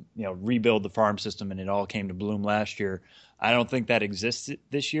 rebuild the farm system, and it all came to bloom last year. I don't think that exists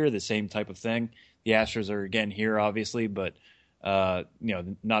this year, the same type of thing. The Astros are, again, here, obviously, but, not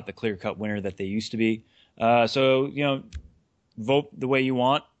the clear-cut winner that they used to be. So, vote the way you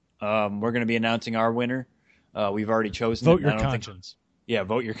want. We're going to be announcing our winner. We've already chosen. Vote your conscience.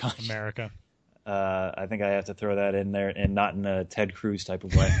 Vote your conscience. America. I think I have to throw that in there, and not in a Ted Cruz type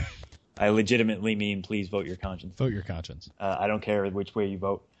of way. I legitimately mean, please vote your conscience. Vote your conscience. I don't care which way you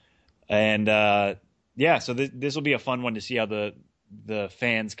vote. And, so this will be a fun one to see how the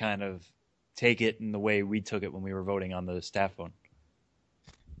fans kind of take it in the way we took it when we were voting on the staff vote.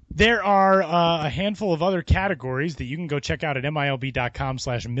 There are a handful of other categories that you can go check out at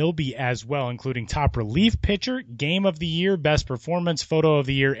MiLB.com/MiLBY as well, including top relief pitcher, game of the year, best performance, photo of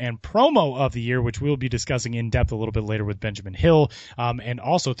the year, and promo of the year, which we'll be discussing in depth a little bit later with Benjamin Hill. And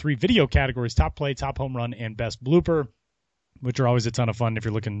also 3 video categories, top play, top home run, and best blooper, which are always a ton of fun if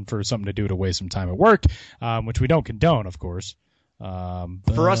you're looking for something to do to waste some time at work, which we don't condone, of course.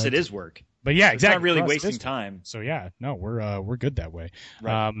 For us, it is work. But yeah, exactly. It's not really wasting time. So yeah, no, we're good that way.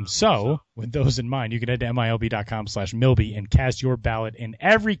 Right. So with those in mind, you can head to MiLB.com/MiLBY and cast your ballot in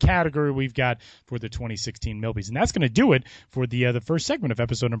every category we've got for the 2016 MiLBYs. And that's going to do it for the first segment of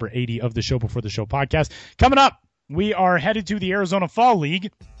episode number 80 of the Show Before the Show podcast. Coming up, we are headed to the Arizona Fall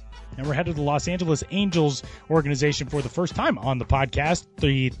League. And we're headed to the Los Angeles Angels organization for the first time on the podcast.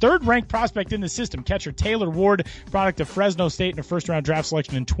 The third-ranked prospect in the system, catcher Taylor Ward, product of Fresno State in a first-round draft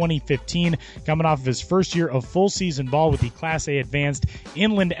selection in 2015, coming off of his first year of full-season ball with the Class A Advanced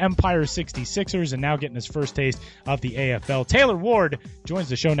Inland Empire 66ers, and now getting his first taste of the AFL. Taylor Ward joins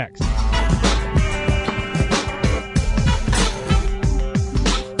the show next.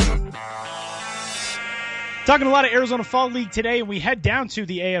 Talking a lot of Arizona Fall League today, and we head down to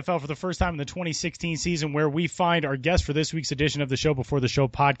the AFL for the first time in the 2016 season, where we find our guest for this week's edition of the Show Before the Show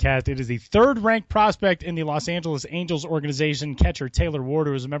podcast. It is the third-ranked prospect in the Los Angeles Angels organization, catcher Taylor Ward,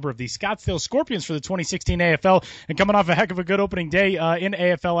 who is a member of the Scottsdale Scorpions for the 2016 AFL, and coming off a heck of a good opening day in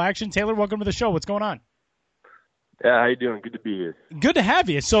AFL action. Taylor, welcome to the show. What's going on? Yeah, how you doing? Good to be here. Good to have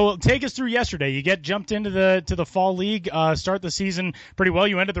you. So take us through yesterday. You get jumped into the fall league, start the season pretty well.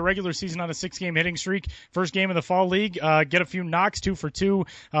 You ended the regular season on a 6-game hitting streak. First game of the fall league, get a few knocks, 2 for 2,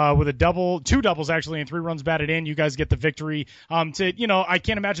 with a two doubles actually, and 3 runs batted in. You guys get the victory. I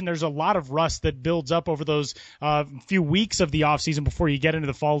can't imagine there's a lot of rust that builds up over those few weeks of the off season before you get into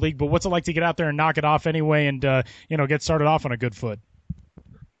the fall league. But what's it like to get out there and knock it off anyway, and get started off on a good foot?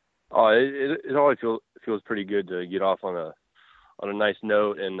 Oh, it always feels pretty good to get off on a nice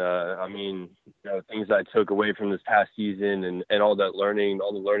note, and things that I took away from this past season and all the learning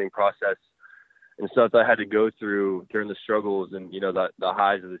process and stuff that I had to go through during the struggles and the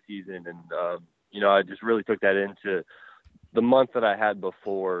highs of the season, and I just really took that into the month that I had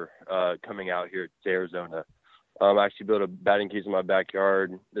before coming out here to Arizona. I actually built a batting cage in my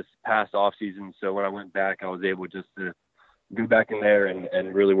backyard this past off season, so when I went back, I was able just to go back in there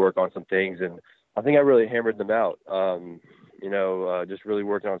and really work on some things, and I think I really hammered them out. Just really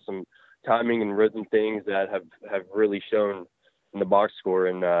working on some timing and rhythm things that have really shown in the box score.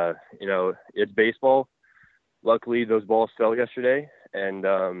 And it's baseball. Luckily, those balls fell yesterday, and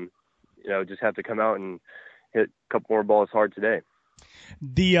just have to come out and hit a couple more balls hard today.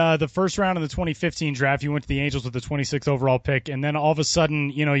 The first round of the 2015 draft, you went to the Angels with the 26th overall pick, and then all of a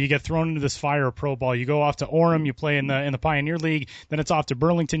sudden, you get thrown into this fire of pro ball. You go off to Orem, you play in the Pioneer League, then it's off to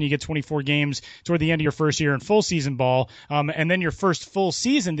Burlington. You get 24 games toward the end of your first year in full season ball, and then your first full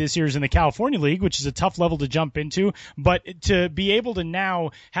season this year is in the California League, which is a tough level to jump into. But to be able to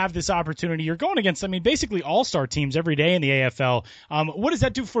now have this opportunity, you're going against, basically all-star teams every day in the AFL. What does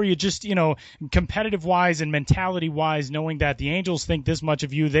that do for you, just competitive-wise and mentality-wise, knowing that the Angels think this much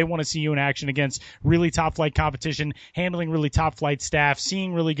of you, they want to see you in action against really top flight competition, handling really top flight staff,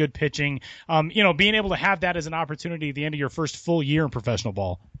 seeing really good pitching, being able to have that as an opportunity at the end of your first full year in professional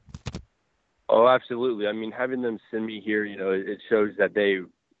ball? Oh, absolutely. Having them send me here, it shows that they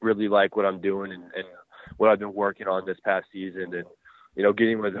really like what I'm doing and what I've been working on this past season. And,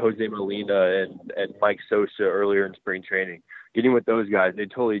 getting with Jose Molina and Mike Sosa earlier in spring training, getting with those guys, they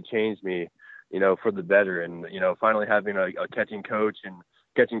totally changed me, for the better. And, finally having a catching coach and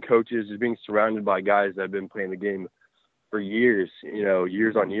catching coaches, is being surrounded by guys that have been playing the game for years,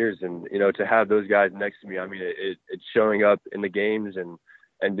 years on years. And, to have those guys next to me, it's showing up in the games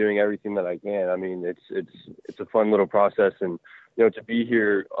and doing everything that I can. It's a fun little process, and, to be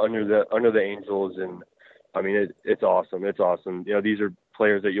here under the Angels, and it's awesome. It's awesome. These are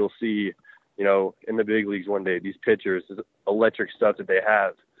players that you'll see, in the big leagues one day. These pitchers, this electric stuff that they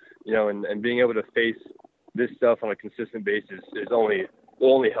have, and being able to face this stuff on a consistent basis will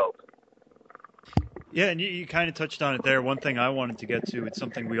only help. Yeah, and you kind of touched on it there. One thing I wanted to get to, it's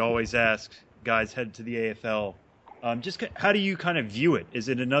something we always ask guys head to the AFL. Just how do you kind of view it? Is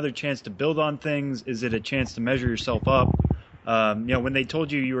it another chance to build on things? Is it a chance to measure yourself up? When they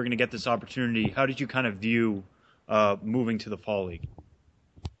told you were going to get this opportunity, how did you kind of view moving to the Fall League?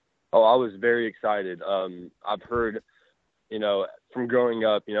 Oh, I was very excited. I've heard, from growing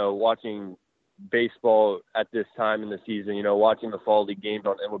up, watching baseball at this time in the season, watching the Fall League games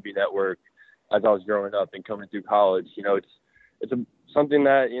on MLB Network as I was growing up and coming through college, it's something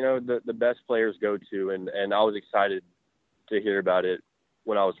that, the best players go to, and I was excited to hear about it,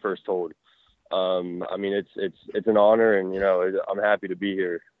 when I was first told. I mean, it's an honor, and I'm happy to be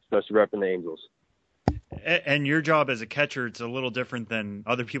here, especially repping the Angels. And your job as a catcher, it's a little different than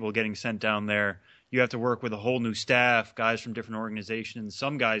other people getting sent down there. You have to work with a whole new staff, guys from different organizations,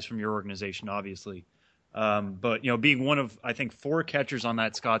 some guys from your organization, obviously. But being one of, I think, 4 catchers on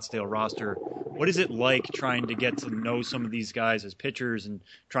that Scottsdale roster, what is it like trying to get to know some of these guys as pitchers and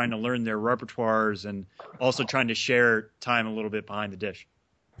trying to learn their repertoires and also trying to share time a little bit behind the dish?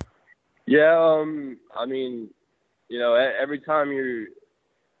 Yeah, I mean, every time you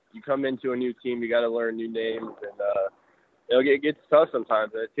come into a new team, you got to learn new names, and it gets tough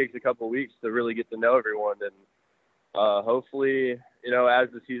sometimes. It takes a couple of weeks to really get to know everyone, and hopefully, as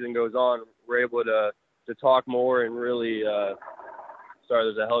the season goes on, we're able to talk more and really. Sorry,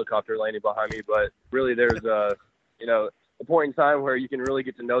 there's a helicopter landing behind me, but really, there's a point in time where you can really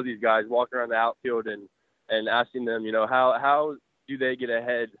get to know these guys, walking around the outfield and asking them, how do they get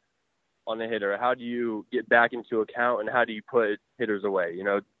ahead on the hitter? How do you get back into account, and how do you put hitters away?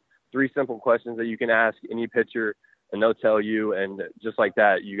 3 simple questions that you can ask any pitcher, and they'll tell you. And just like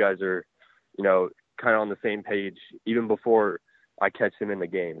that, you guys are, kind of on the same page even before I catch them in the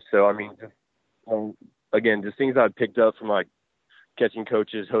game. So, I mean, again, just things I've picked up from my catching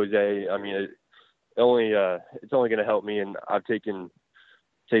coaches, Jose. I mean, it's only going to help me, and I've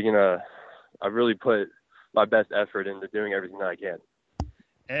I've really put my best effort into doing everything that I can.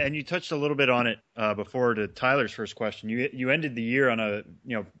 And you touched a little bit on it before to Tyler's first question. You ended the year on a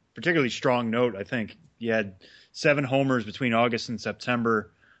particularly strong note. I think you had 7 homers between August and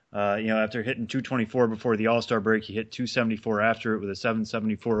September. After hitting 224 before the All-Star break, you hit 274 after it with a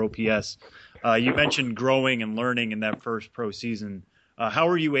 774 OPS. You mentioned growing and learning in that first pro season. How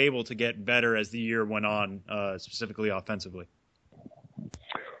were you able to get better as the year went on, specifically offensively?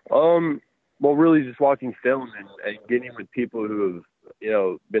 Well, really just watching film and getting with people who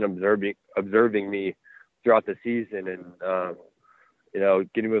have been observing me throughout the season, and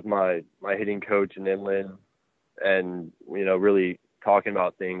getting with my hitting coach and inland, and really talking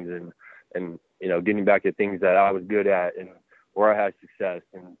about things and getting back to things that I was good at and where I had success,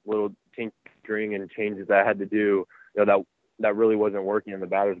 and little tinkering and changes that I had to do that really wasn't working in the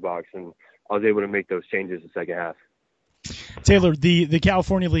batter's box, and I was able to make those changes the second half. Taylor, the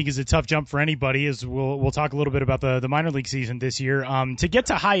California League is a tough jump for anybody, as we'll talk a little bit about the minor league season this year. To get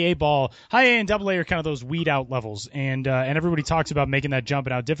to high A ball, high A and double A are kind of those weed out levels, and everybody talks about making that jump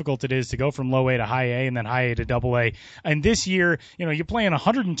and how difficult it is to go from low A to high A and then high A to double A. And this year, you're playing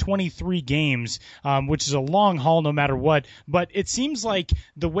 123 games, which is a long haul no matter what, but it seems like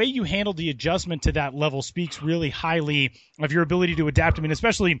the way you handle the adjustment to that level speaks really highly of your ability to adapt. I mean,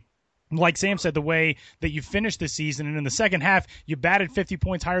 especially like Sam said, the way that you finished the season, and in the second half, you batted 50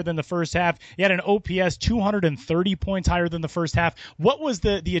 points higher than the first half. You had an OPS 230 points higher than the first half. What was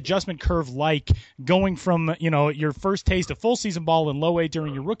the adjustment curve like going from, your first taste of full season ball in low A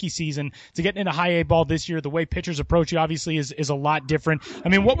during your rookie season to getting into high A ball this year? The way pitchers approach you obviously is a lot different. I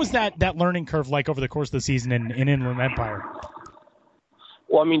mean, what was that learning curve like over the course of the season in Inland Empire?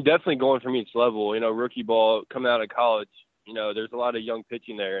 Well, I mean, definitely going from each level, rookie ball, coming out of college, there's a lot of young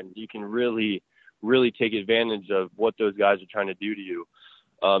pitching there, and you can really, really take advantage of what those guys are trying to do to you,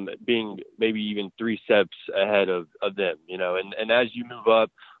 being maybe even 3 steps ahead of them, and as you move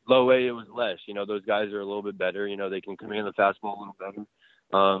up, low A, it was less, those guys are a little bit better, they can command the fastball a little better,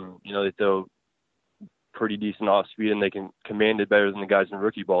 they throw pretty decent off speed, and they can command it better than the guys in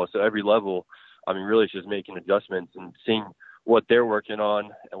rookie ball. So every level, I mean, really it's just making adjustments and seeing what they're working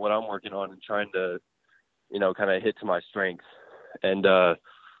on and what I'm working on, and trying to kind of hit to my strengths. And to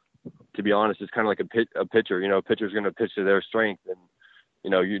be honest, it's kind of like a pitcher. A pitcher's going to pitch to their strength, and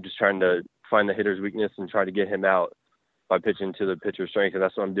you're just trying to find the hitter's weakness and try to get him out by pitching to the pitcher's strength, and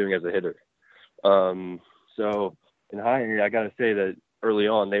that's what I'm doing as a hitter. So in high A, I got to say that early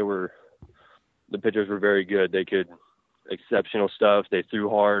on, the pitchers were very good. They could exceptional stuff. They threw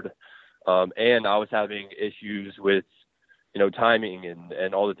hard, and I was having issues with timing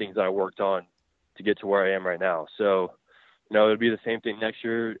and all the things that I worked on to get to where I am right now. So, it'll be the same thing next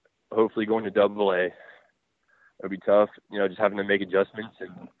year, hopefully going to double A. It'll be tough, just having to make adjustments,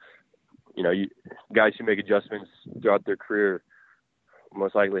 and, guys who make adjustments throughout their career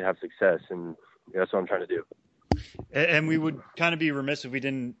most likely have success, and that's what I'm trying to do. And we would kind of be remiss if we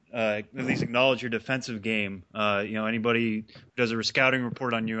didn't at least acknowledge your defensive game. Anybody who does a scouting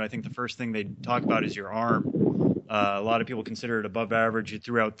report on you, I think the first thing they talk about is your arm. A lot of people consider it above average. You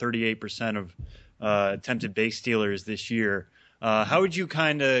threw out 38% of attempted base stealers this year. How would you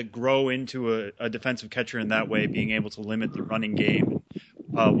kind of grow into a defensive catcher in that way, being able to limit the running game?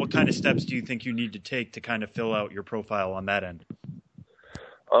 What kind of steps do you think you need to take to kind of fill out your profile on that end?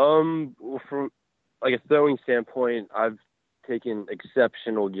 From like a throwing standpoint, I've taken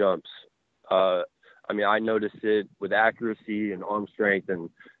exceptional jumps. I notice it with accuracy and arm strength and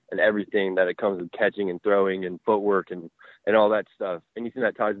everything that it comes with catching and throwing and footwork and all that stuff. Anything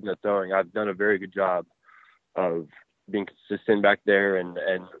that ties into throwing, I've done a very good job of being consistent back there and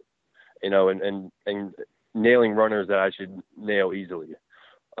nailing runners that I should nail easily.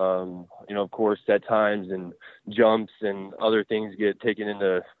 Of course, at times and jumps and other things get taken in,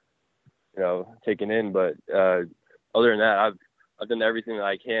 but other than that, I've done everything that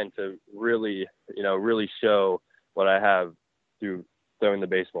I can to really show what I have through throwing the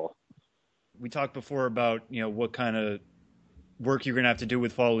baseball. We talked before about, what kind of work you're going to have to do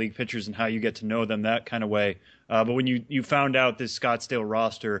with fall league pitchers and how you get to know them that kind of way. But when you found out this Scottsdale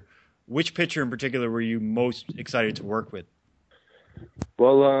roster, which pitcher in particular were you most excited to work with?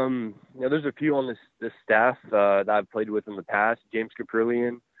 Well, there's a few on this staff that I've played with in the past. James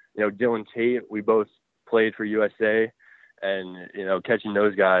Caprillion, Dylan Tate, we both played for USA. And, catching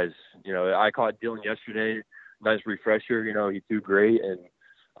those guys, I caught Dylan yesterday, nice refresher, he threw great. And,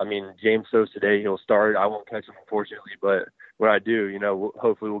 James Sos today, he'll start. I won't catch him, unfortunately, but when I do,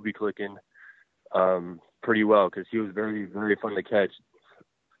 hopefully we'll be clicking pretty well because he was very, very fun to catch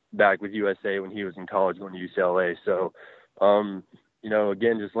back with USA when he was in college going to UCLA. So,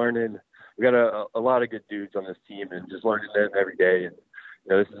 again, just learning. We got a lot of good dudes on this team and just learning them every day. And,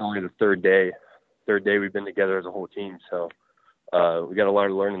 this is only the third day we've been together as a whole team. So we got a lot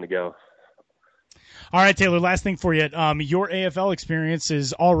of learning to go. All right, Taylor, last thing for you. Your AFL experience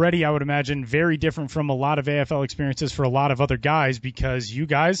is already, I would imagine, very different from a lot of AFL experiences for a lot of other guys because you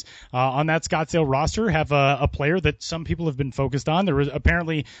guys on that Scottsdale roster have a player that some people have been focused on. There was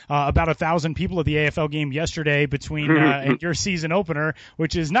apparently about 1,000 people at the AFL game yesterday between and your season opener,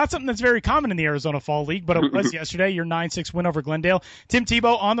 which is not something that's very common in the Arizona Fall League, but it was yesterday, your 9-6 win over Glendale. Tim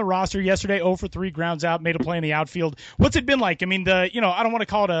Tebow on the roster yesterday, 0 for 3 grounds out, made a play in the outfield. What's it been like? I don't want to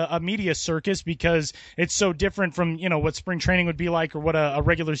call it a media circus because it's so different from, what spring training would be like or what a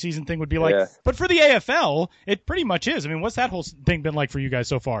regular season thing would be like. Yeah. But for the AFL, it pretty much is. What's that whole thing been like for you guys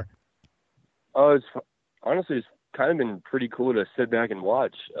so far? It's kind of been pretty cool to sit back and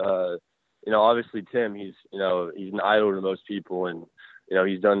watch. Obviously Tim, he's an idol to most people and,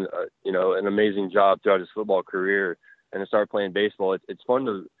 he's done, an amazing job throughout his football career and to start playing baseball.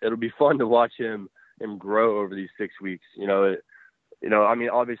 It'll be fun to watch him grow over these 6 weeks.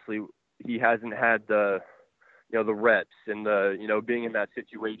 Obviously he hasn't had the reps and being in that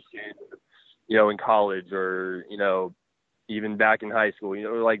situation, in college or, even back in high school,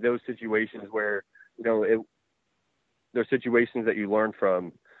 like those situations where, there's situations that you learn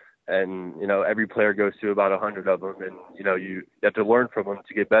from and, every player goes through about 100 of them and, you have to learn from them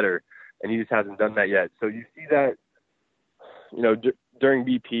to get better. And he just hasn't done that yet. So you see that, during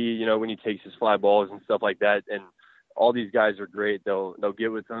BP, when he takes his fly balls and stuff like that. And all these guys are great. They'll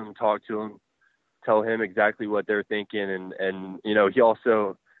get with him, talk to him, tell him exactly what they're thinking. And he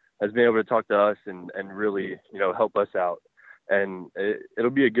also has been able to talk to us and really, help us out. And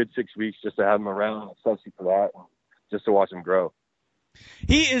it'll be a good 6 weeks just to have him around, especially for that, and just to watch him grow.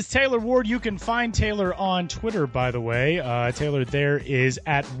 He is Taylor Ward. You can find Taylor on Twitter, by the way. Taylor there is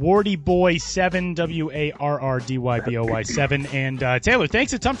at WardyBoy7, WARRDYBOY7. And Taylor,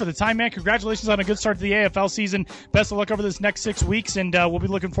 thanks a ton for the time, man. Congratulations on a good start to the AFL season. Best of luck over this next 6 weeks, and we'll be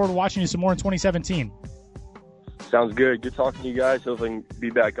looking forward to watching you some more in 2017. Sounds good. Good talking to you guys. Hopefully I can be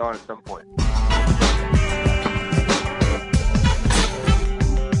back on at some point.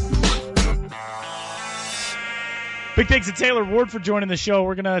 Big thanks to Taylor Ward for joining the show.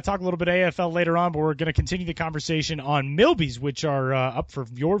 We're going to talk a little bit AFL later on, but we're going to continue the conversation on MiLBYs, which are up for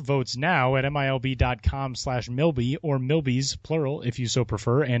your votes now at MILB.com/MiLBY, or MiLBYs, plural, if you so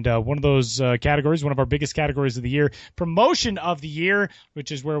prefer. And one of those categories, one of our biggest categories of the year, Promotion of the Year,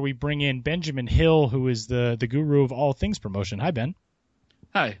 which is where we bring in Benjamin Hill, who is the guru of all things promotion. Hi, Ben.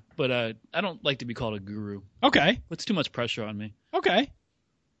 Hi, but I don't like to be called a guru. Okay. It's too much pressure on me. Okay.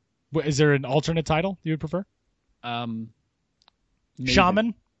 Is there an alternate title you would prefer? Maven.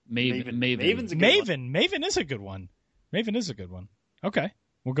 Shaman? Maven. Maven is a good one. Maven is a good one. Okay.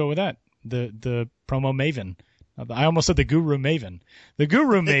 We'll go with that. The promo Maven. I almost said the Guru Maven. The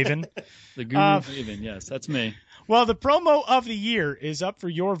Guru Maven. The Guru Maven, yes, that's me. Well, the promo of the year is up for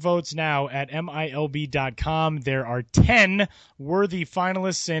your votes now at MiLB.com. There are 10 worthy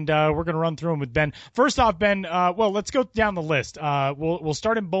finalists, and we're going to run through them with Ben. First off, Ben, well, let's go down the list. We'll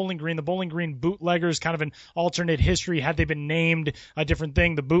start in Bowling Green. The Bowling Green Bootleggers, kind of an alternate history. Had they been named a different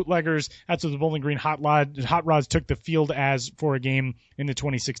thing, the Bootleggers, that's what the Bowling Green Hot Rods took the field as for a game in the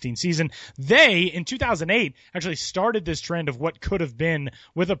 2016 season. They, in 2008, actually started this trend of what could have been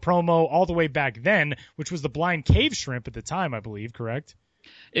with a promo all the way back then, which was the Blind Cave Shrimp at the time, I believe, correct?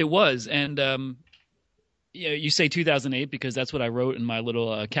 It was, and you say 2008 because that's what I wrote in my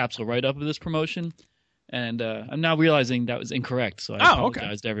little capsule write-up of this promotion, and I'm now realizing that was incorrect, so I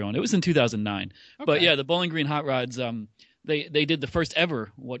apologize to everyone. It was in 2009. Okay. But yeah, the Bowling Green Hot Rods, they did the first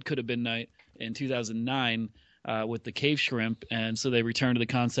ever What Could Have Been night in 2009 with the Cave Shrimp, and so they returned to the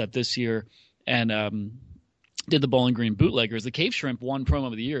concept this year and did the Bowling Green Bootleggers. The Cave Shrimp won Promo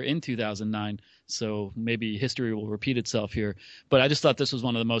of the Year in 2009, so maybe history will repeat itself here. But I just thought this was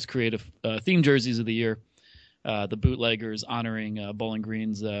one of the most creative theme jerseys of the year. The Bootleggers honoring Bowling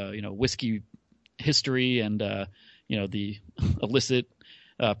Green's whiskey history and the illicit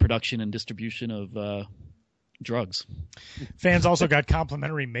production and distribution of drugs. Fans also got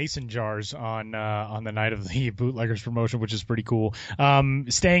complimentary mason jars on the night of the Bootleggers promotion, which is pretty cool.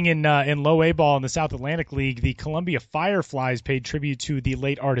 Staying in low A ball in the South Atlantic League, the Columbia Fireflies paid tribute to the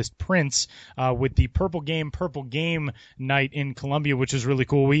late artist Prince with the Purple Game night in Columbia, which is really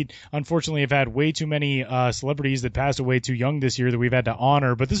cool. We unfortunately have had way too many celebrities that passed away too young this year that we've had to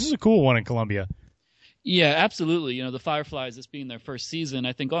honor, but this is a cool one in Columbia. Yeah, absolutely. The Fireflies, this being their first season,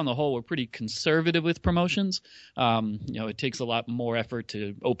 I think on the whole we're pretty conservative with promotions. It takes a lot more effort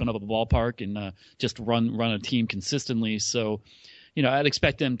to open up a ballpark and just run a team consistently. So, I'd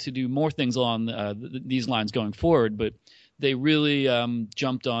expect them to do more things along these lines going forward. But they really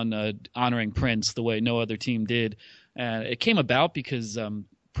jumped on honoring Prince the way no other team did. It came about because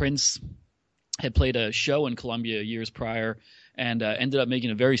Prince had played a show in Columbia years prior and ended up making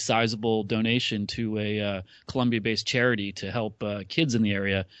a very sizable donation to a Columbia-based charity to help kids in the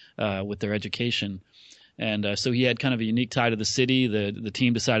area with their education. And so he had kind of a unique tie to the city. The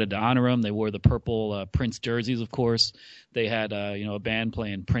team decided to honor him. They wore the purple Prince jerseys, of course. They had a band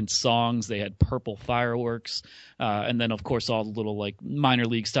playing Prince songs. They had purple fireworks, and then of course all the little minor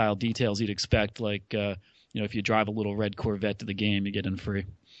league style details you'd expect, like if you drive a little red Corvette to the game, you get in free.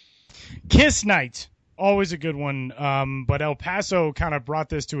 Kiss Night. Always a good one, but El Paso kind of brought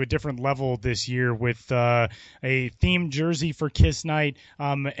this to a different level this year with a themed jersey for Kiss Night,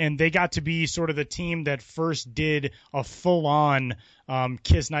 and they got to be sort of the team that first did a full-on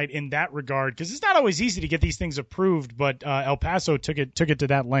Kiss Night in that regard, because it's not always easy to get these things approved, but El Paso took it to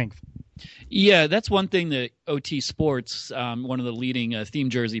that length. Yeah, that's one thing that OT Sports, one of the leading theme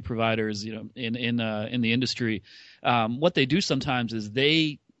jersey providers, in the industry, what they do sometimes is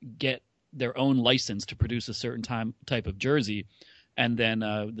they get their own license to produce a certain type of jersey, and then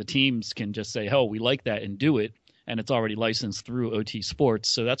the teams can just say, oh, we like that, and do it, and it's already licensed through OT Sports.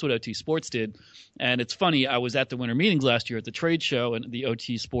 So that's what OT Sports did. And it's funny, I was at the winter meetings last year at the trade show, and the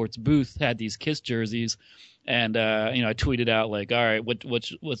OT Sports booth had these Kiss jerseys, and I tweeted out all right,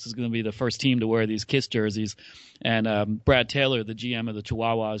 what's going to be the first team to wear these Kiss jerseys? And Brad Taylor, the GM of the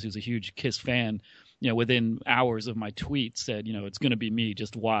Chihuahuas, who's a huge Kiss fan, within hours of my tweet said, it's going to be me,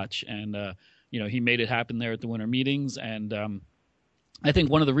 just watch. And, he made it happen there at the winter meetings. And I think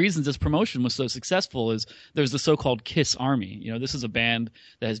one of the reasons this promotion was so successful is there's the so-called Kiss Army. This is a band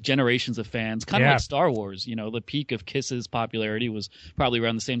that has generations of fans, kind of like Star Wars. The peak of Kiss's popularity was probably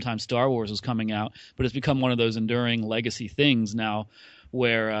around the same time Star Wars was coming out, but it's become one of those enduring legacy things now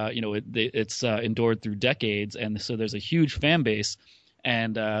where, it's endured through decades. And so there's a huge fan base,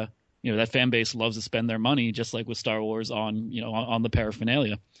 and, that fan base loves to spend their money, just like with Star Wars, on the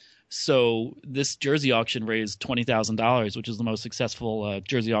paraphernalia. So this jersey auction raised $20,000, which is the most successful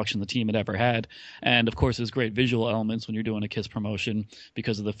jersey auction the team had ever had. And of course, there's great visual elements when you're doing a Kiss promotion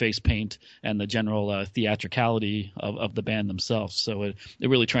because of the face paint and the general theatricality of the band themselves. So it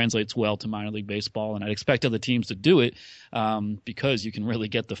really translates well to minor league baseball, and I'd expect other teams to do it because you can really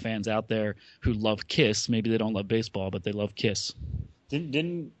get the fans out there who love Kiss. Maybe they don't love baseball, but they love Kiss.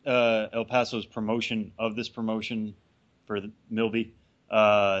 Didn't El Paso's promotion of this promotion for the MiLBY,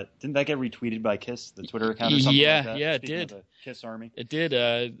 didn't that get retweeted by Kiss, the Twitter account or something like that? Yeah, Speaking it did. Of the Kiss Army. It did.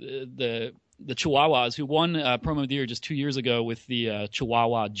 The Chihuahuas, who won Promo of the Year just 2 years ago with the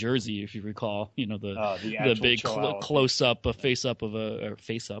Chihuahua jersey, if you recall, the big close up, close up of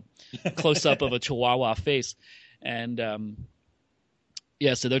a Chihuahua face, and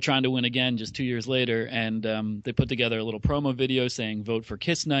so they're trying to win again just 2 years later, and they put together a little promo video saying vote for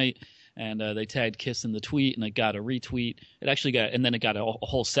Kiss Night, and they tagged Kiss in the tweet, and it got a retweet. It actually got, and then it got a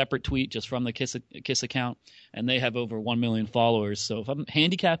whole separate tweet just from the Kiss account, and they have over 1 million followers. So if I'm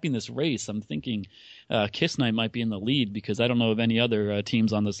handicapping this race, I'm thinking Kiss Night might be in the lead, because I don't know of any other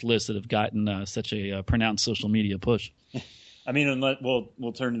teams on this list that have gotten such a pronounced social media push. I mean, unless,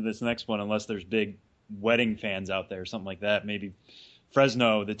 we'll turn to this next one, unless there's big wedding fans out there, something like that. Maybe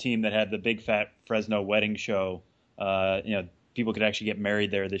Fresno, the team that had the big fat Fresno wedding show, people could actually get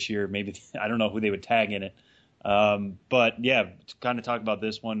married there this year. Maybe, I don't know who they would tag in it. But yeah, to kind of talk about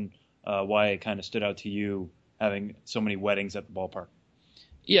this one, why it kind of stood out to you having so many weddings at the ballpark.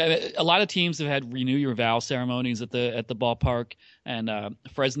 Yeah, a lot of teams have had renew your vow ceremonies at the ballpark, and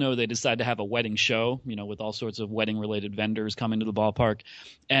Fresno, they decided to have a wedding show, with all sorts of wedding related vendors coming to the ballpark,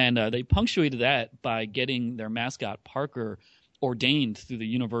 and they punctuated that by getting their mascot Parker ordained through the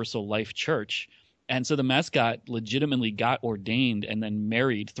Universal Life Church. And so the mascot legitimately got ordained and then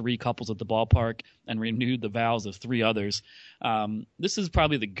married 3 couples at the ballpark and renewed the vows of 3 others. This is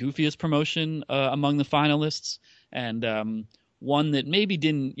probably the goofiest promotion among the finalists, and one that maybe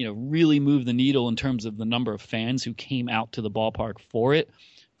didn't, really move the needle in terms of the number of fans who came out to the ballpark for it.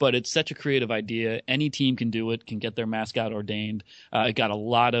 But it's such a creative idea. Any team can do it, can get their mascot ordained. It got a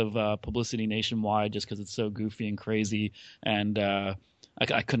lot of publicity nationwide just because it's so goofy and crazy. And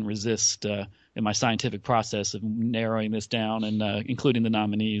I couldn't resist in my scientific process of narrowing this down and including the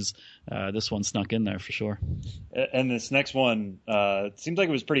nominees. This one snuck in there for sure. And this next one, it seems like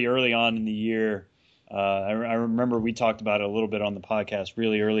it was pretty early on in the year. I remember we talked about it a little bit on the podcast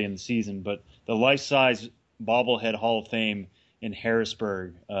really early in the season, but the life-size bobblehead Hall of Fame in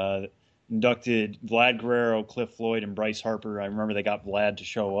Harrisburg inducted Vlad Guerrero, Cliff Floyd, and Bryce Harper. I remember they got Vlad to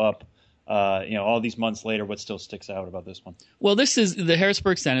show up. All these months later, what still sticks out about this one? Well, this is the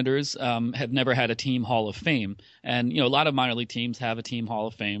Harrisburg Senators have never had a team Hall of Fame. And, a lot of minor league teams have a team Hall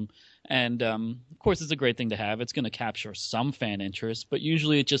of Fame. And, of course, it's a great thing to have. It's going to capture some fan interest, but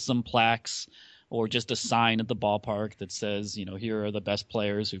usually it's just some plaques or just a sign at the ballpark that says, here are the best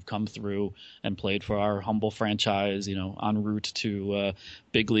players who've come through and played for our humble franchise, en route to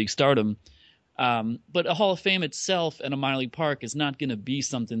big league stardom. But a Hall of Fame itself at a minor league park is not going to be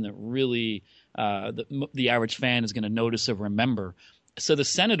something that really the average fan is going to notice or remember. So the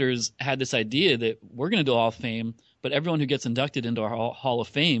Senators had this idea that we're going to do a Hall of Fame, but everyone who gets inducted into our Hall of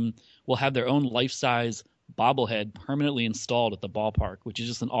Fame will have their own life-size bobblehead permanently installed at the ballpark, which is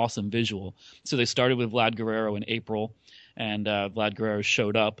just an awesome visual. So they started with Vlad Guerrero in April, and Vlad Guerrero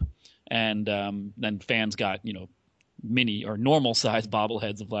showed up, and then fans got, mini or normal size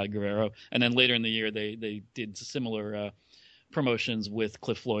bobbleheads of Vlad Guerrero. And then later in the year, they did similar promotions with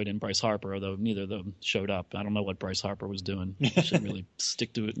Cliff Floyd and Bryce Harper, although neither of them showed up. I don't know what Bryce Harper was doing. Should really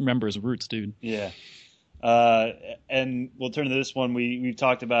stick to it. Remember his roots, dude. Yeah. And we'll turn to this one. We've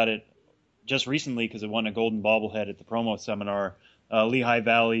talked about it just recently because it won a golden bobblehead at the promo seminar. Lehigh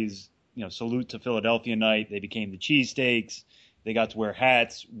Valley's, salute to Philadelphia night. They became the cheesesteaks. They got to wear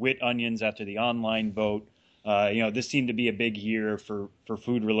hats, wit onions after the online vote. This seemed to be a big year for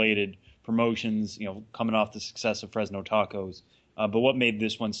food-related promotions, coming off the success of Fresno Tacos. But what made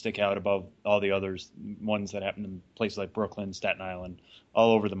this one stick out above all the others, ones that happened in places like Brooklyn, Staten Island,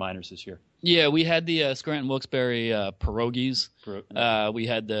 all over the minors this year? Yeah, we had the Scranton Wilkes-Barre pierogies. We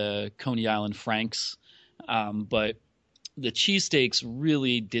had the Coney Island Franks. But the cheesesteaks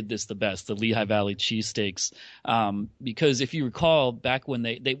really did this the best, the Lehigh Valley cheesesteaks. Because if you recall, back when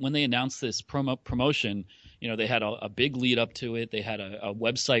they announced this promotion, they had a big lead up to it. They had a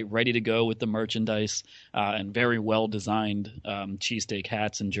website ready to go with the merchandise and very well designed cheesesteak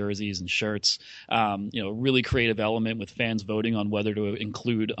hats and jerseys and shirts. Really creative element with fans voting on whether to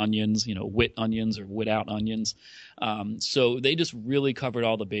include onions, wit onions or without onions. So they just really covered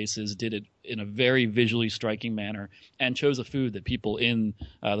all the bases, did it in a very visually striking manner, and chose a food that people in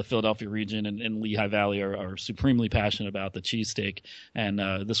the Philadelphia region and Lehigh Valley are supremely passionate about, the cheesesteak. And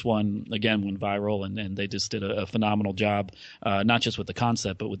this one, again, went viral, and they just did a phenomenal job, not just with the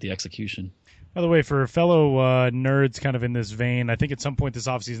concept, but with the execution. By the way, for fellow nerds kind of in this vein, I think at some point this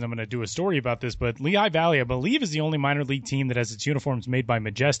offseason I'm going to do a story about this, but Lehigh Valley, I believe, is the only minor league team that has its uniforms made by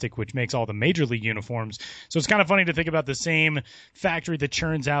Majestic, which makes all the major league uniforms. So it's kind of funny to think about the same factory that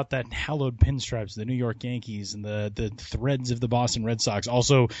churns out that hallowed pinstripes, the New York Yankees, and the threads of the Boston Red Sox,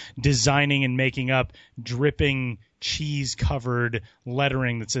 also designing and making up dripping cheese-covered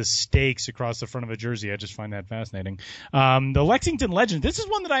lettering that says steaks across the front of a jersey. I just find that fascinating. The Lexington Legend, this is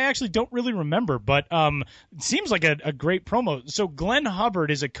one that I actually don't really remember, but it seems like a great promo. So Glenn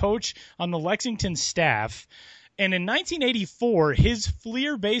Hubbard is a coach on the Lexington staff, And in 1984, his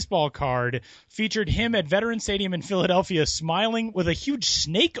Fleer baseball card featured him at Veterans Stadium in Philadelphia smiling with a huge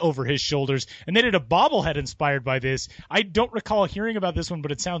snake over his shoulders, and they did a bobblehead inspired by this. I don't recall hearing about this one,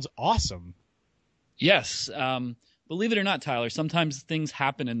 but it sounds awesome. Yes. Believe it or not, Tyler, sometimes things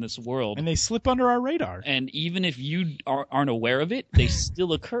happen in this world. And they slip under our radar. And even if you aren't aware of it, they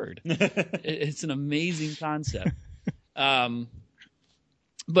still occurred. It's an amazing concept.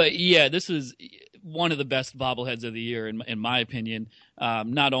 But yeah, this is one of the best bobbleheads of the year, in my opinion.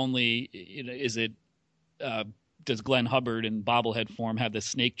 Not only is it does Glenn Hubbard in bobblehead form have the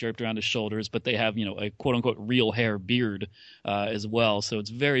snake draped around his shoulders, but they have a quote unquote real hair beard as well. So it's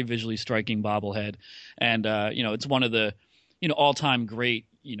very visually striking bobblehead, and it's one of the all time great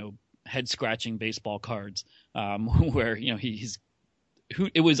head scratching baseball cards where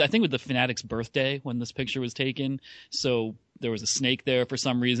it was, I think, with the Fanatic's birthday when this picture was taken. So there was a snake there for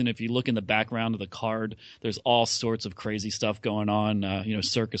some reason. If you look in the background of the card, there's all sorts of crazy stuff going on,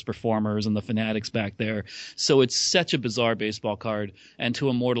 circus performers and the Fanatics back there. So it's such a bizarre baseball card. And to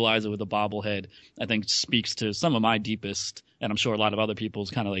immortalize it with a bobblehead, I think speaks to some of my deepest, and I'm sure a lot of other people's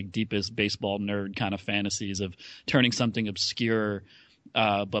kind of like deepest baseball nerd kind of fantasies of turning something obscure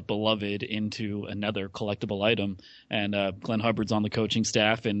but beloved into another collectible item. And Glenn Hubbard's on the coaching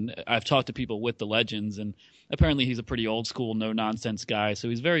staff, and I've talked to people with the Legends, and apparently he's a pretty old school, no nonsense guy. So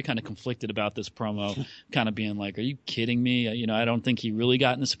he's very kind of conflicted about this promo, kind of being like, "Are you kidding me?" I don't think he really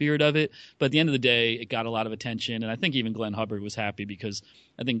got in the spirit of it. But at the end of the day, it got a lot of attention, and I think even Glenn Hubbard was happy because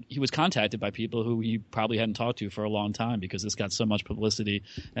I think he was contacted by people who he probably hadn't talked to for a long time because this got so much publicity,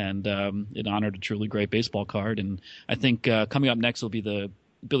 and it honored a truly great baseball card. And I think coming up next will be the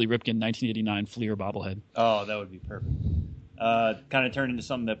Billy Ripken 1989 Fleer bobblehead. Oh, that would be perfect. Kind of turned into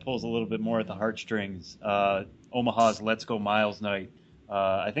something that pulls a little bit more at the heartstrings. Omaha's Let's Go Miles night.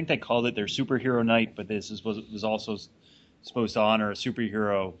 I think they called it their superhero night, but this was also supposed to honor a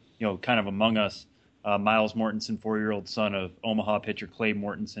superhero, kind of among us. Miles Mortensen, 4-year-old son of Omaha pitcher Clay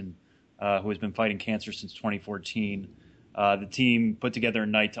Mortensen, who has been fighting cancer since 2014. The team put together a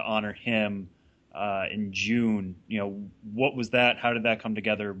night to honor him in June. What was that? How did that come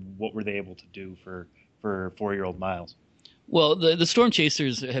together? What were they able to do for 4-year-old Miles? Well, the Storm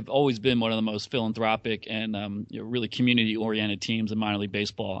Chasers have always been one of the most philanthropic and really community-oriented teams in minor league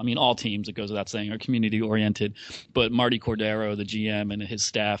baseball. I mean, all teams, it goes without saying, are community-oriented. But Marty Cordero, the GM, and his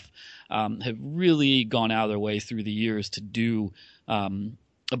staff have really gone out of their way through the years to do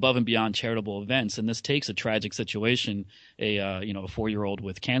above and beyond charitable events. And this takes a tragic situation, a 4-year-old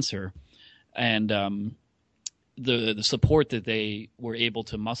with cancer, and the support that they were able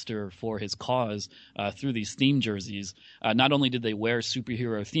to muster for his cause through these theme jerseys. Not only did they wear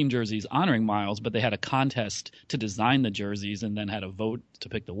superhero theme jerseys honoring Miles, but they had a contest to design the jerseys and then had a vote to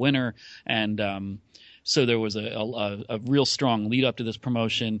pick the winner. And so there was a real strong lead up to this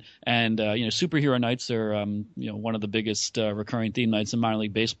promotion. And superhero nights are one of the biggest recurring theme nights in minor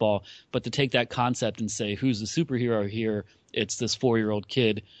league baseball. But to take that concept and say, who's the superhero here? It's this 4-year-old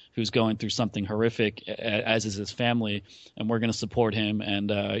kid who's going through something horrific, as is his family, and we're going to support him, and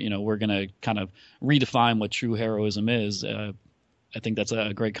we're going to kind of redefine what true heroism is. I think that's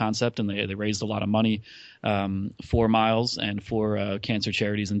a great concept, and they raised a lot of money for Miles and for cancer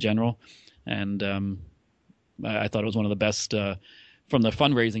charities in general. And I thought it was one of the best, from the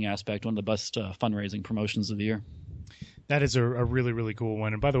fundraising aspect, one of the best fundraising promotions of the year. That is a really, really cool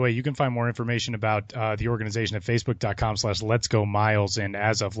one. And by the way, you can find more information about the organization at facebook.com/Let's Go Miles. And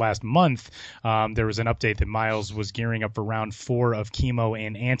as of last month, there was an update that Miles was gearing up for round 4 of chemo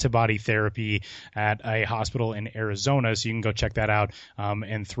and antibody therapy at a hospital in Arizona. So you can go check that out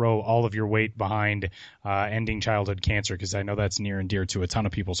and throw all of your weight behind ending childhood cancer, because I know that's near and dear to a ton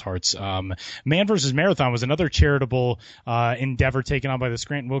of people's hearts. Man vs. Marathon was another charitable endeavor taken on by the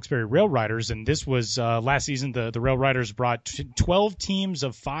Scranton Wilkes-Barre Rail Riders. And this was last season, the Rail Riders brought 12 teams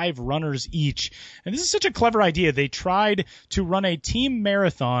of 5 runners each. And this is such a clever idea. They tried to run a team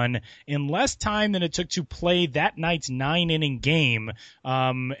marathon in less time than it took to play that night's 9-inning game.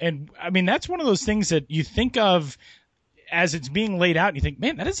 And I mean, that's one of those things that you think of as it's being laid out and you think,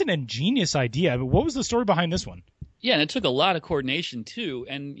 man, that is an ingenious idea. But what was the story behind this one? Yeah, and it took a lot of coordination too.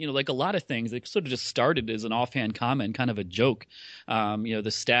 And, like a lot of things, it sort of just started as an offhand comment, kind of a joke. The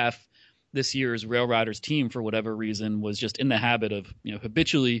staff, this year's Rail Riders team, for whatever reason, was just in the habit of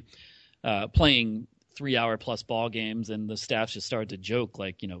habitually playing 3-hour-plus ball games, and the staff just started to joke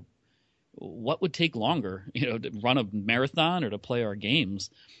like, what would take longer, to run a marathon or to play our games?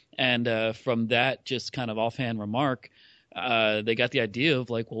 And from that just kind of offhand remark, they got the idea of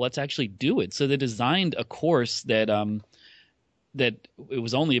like, well, let's actually do it. So they designed a course that that it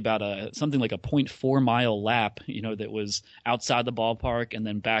was only about something like a 0.4 mile lap, that was outside the ballpark and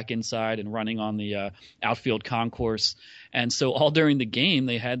then back inside and running on the outfield concourse. And so all during the game,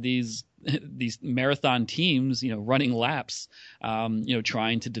 they had these marathon teams, running laps,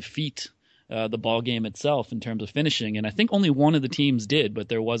 trying to defeat the ball game itself in terms of finishing. And I think only one of the teams did, but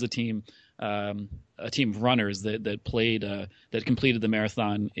there was a team of runners that played that completed the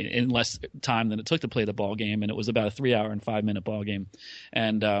marathon in less time than it took to play the ball game, and it was about a 3 hour and 5 minute ball game.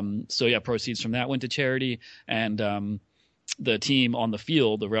 And proceeds from that went to charity. And the team on the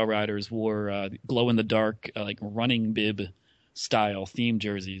field, the Rail Riders, wore glow in the dark like running bib style theme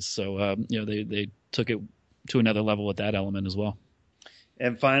jerseys. So they took it to another level with that element as well.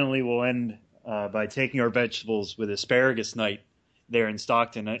 And finally, we'll end by taking our vegetables with asparagus night there in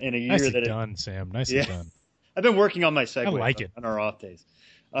Stockton in a year Nicely done, Sam. Nicely done. I've been working on my segues on our off days.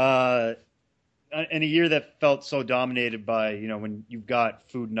 In a year that felt so dominated by, when you've got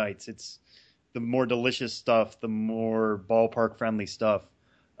food nights, it's the more delicious stuff, the more ballpark friendly stuff.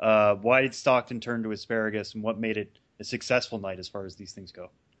 Why did Stockton turn to asparagus, and what made it a successful night as far as these things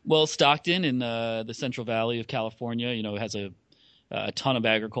go? Well, Stockton in the Central Valley of California, has a ton of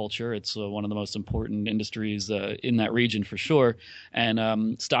agriculture. It's one of the most important industries in that region for sure.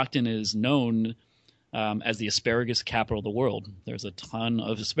 And Stockton is known as the asparagus capital of the world. There's a ton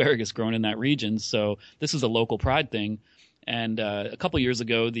of asparagus grown in that region. So this is a local pride thing. And a couple years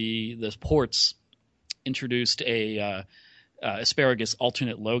ago, the ports introduced a asparagus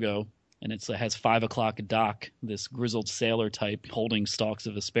alternate logo. And it has 5 o'clock dock, this grizzled sailor type holding stalks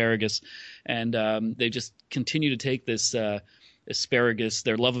of asparagus. And they just continue to take this asparagus,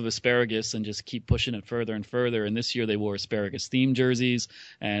 their love of asparagus, and just keep pushing it further and further. And this year they wore asparagus themed jerseys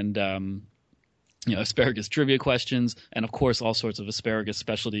and asparagus trivia questions, and of course all sorts of asparagus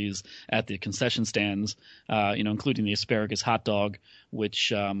specialties at the concession stands, including the asparagus hot dog,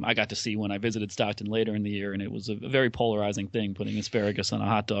 which I got to see when I visited Stockton later in the year, and it was a very polarizing thing, putting asparagus on a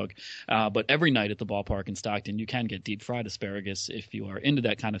hot dog. But every night at the ballpark in Stockton, you can get deep fried asparagus if you are into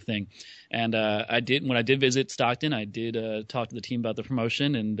that kind of thing. And when I did visit Stockton, I did talk to the team about the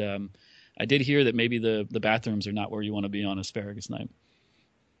promotion, and I did hear that maybe the bathrooms are not where you want to be on asparagus night.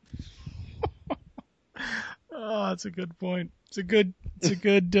 Oh, that's a good point. It's a good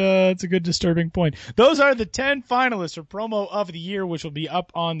disturbing point. Those are the 10 finalists for promo of the year, which will be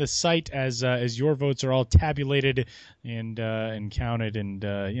up on the site as your votes are all tabulated and counted, and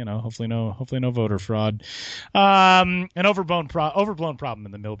hopefully no voter fraud. An overblown problem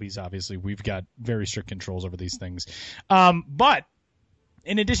in the MiLBYs. Obviously, we've got very strict controls over these things, but.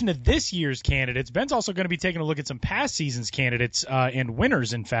 In addition to this year's candidates, Ben's also going to be taking a look at some past season's candidates and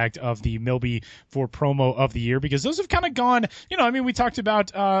winners, in fact, of the MiLBY for promo of the year, because those have kind of gone, we talked about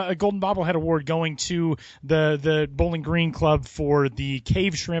a Golden Bobblehead Award going to the Bowling Green Club for the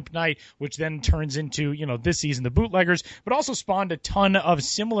Cave Shrimp Night, which then turns into, this season, the Bootleggers, but also spawned a ton of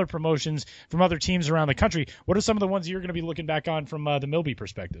similar promotions from other teams around the country. What are some of the ones you're going to be looking back on from the MiLBY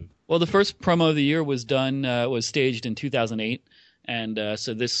perspective? Well, the first promo of the year was staged in 2008. And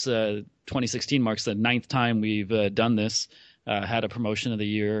so this 2016 marks the 9th time we've done this, had a Promotion of the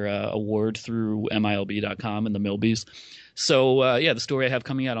Year award through MiLB.com and the MiLBYs. So, the story I have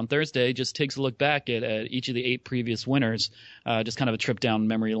coming out on Thursday just takes a look back at each of the 8 previous winners, just kind of a trip down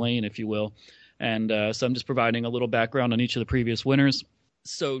memory lane, if you will. And so I'm just providing a little background on each of the previous winners.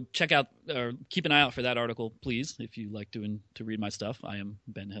 So check out or keep an eye out for that article, please, if you like to read my stuff. I am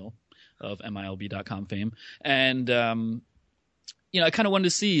Ben Hill of MiLB.com fame. And I kind of wanted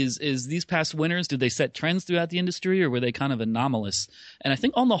to see is these past winners, did they set trends throughout the industry, or were they kind of anomalous? And I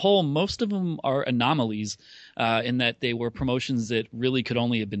think on the whole, most of them are anomalies in that they were promotions that really could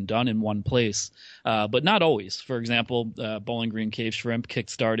only have been done in one place, but not always. For example, Bowling Green Cave Shrimp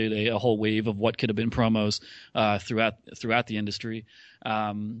kickstarted a whole wave of what could have been promos throughout the industry.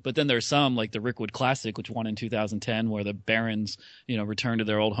 But then there's some like the Rickwood Classic, which won in 2010, where the Barons, return to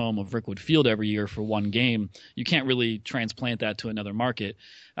their old home of Rickwood Field every year for one game. You can't really transplant that to another market.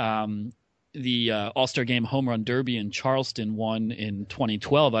 The All-Star Game Home Run Derby in Charleston won in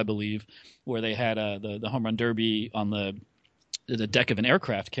 2012, I believe, where they had the Home Run Derby on the deck of an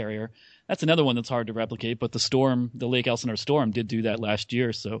aircraft carrier. That's another one that's hard to replicate, but the Lake Elsinore Storm did do that last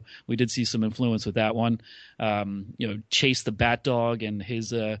year, so we did see some influence with that one. Chase the Bat Dog and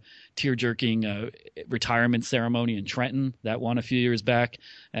his tear-jerking retirement ceremony in Trenton, that won a few years back,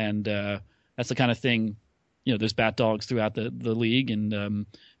 and that's the kind of thing, there's Bat Dogs throughout the league, and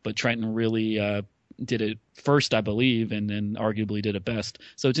but Trenton really did it first, I believe, and then arguably did it best.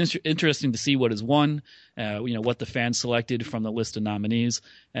 So it's interesting to see what is won, what the fans selected from the list of nominees,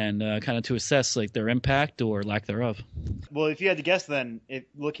 and kind of to assess like their impact or lack thereof. Well, if you had to guess then,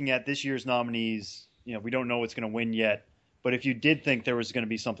 looking at this year's nominees, we don't know what's going to win yet. But if you did think there was going to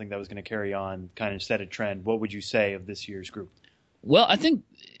be something that was going to carry on, kind of set a trend, what would you say of this year's group? Well, I think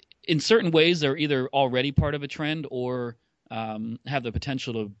in certain ways they're either already part of a trend or have the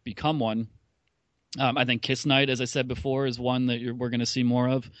potential to become one. I think Kiss Night, as I said before, is one that we're going to see more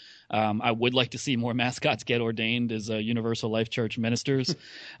of. I would like to see more mascots get ordained as Universal Life Church ministers.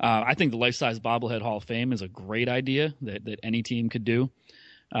 I think the Life-Size Bobblehead Hall of Fame is a great idea that any team could do.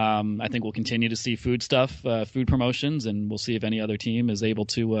 I think we'll continue to see food promotions, and we'll see if any other team is able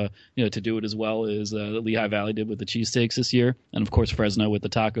to do it as well as Lehigh Valley did with the cheesesteaks this year, and of course Fresno with the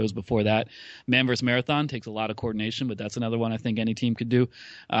tacos before that. Man vs. Marathon takes a lot of coordination, but that's another one I think any team could do.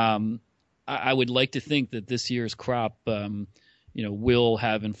 I would like to think that this year's crop, will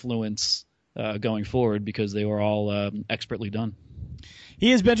have influence going forward because they were all expertly done.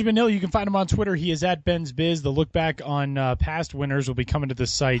 He is Benjamin Hill. You can find him on Twitter. He is at Ben's Biz. The look back on past winners will be coming to the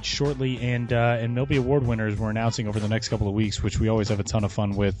site shortly, and MiLBY award winners we're announcing over the next couple of weeks, which we always have a ton of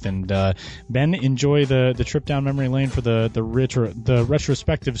fun with. And Ben, enjoy the trip down memory lane for the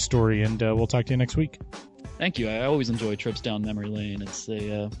retrospective story, and we'll talk to you next week. Thank you. I always enjoy trips down memory lane. It's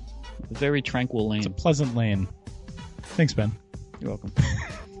a very tranquil lane. It's a pleasant lane. Thanks, Ben. You're welcome.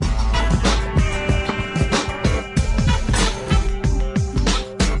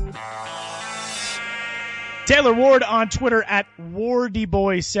 Taylor Ward on Twitter at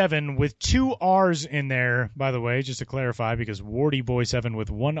WardyBoy7 with 2 R's in there, by the way, just to clarify, because WardyBoy7 with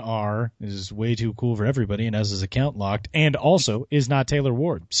 1 R is way too cool for everybody and has his account locked, and also is not Taylor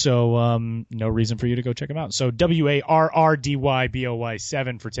Ward. So no reason for you to go check him out. So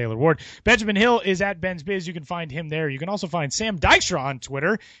WarrDYBOY7 for Taylor Ward. Benjamin Hill is at Ben's Biz. You can find him there. You can also find Sam Dykstra on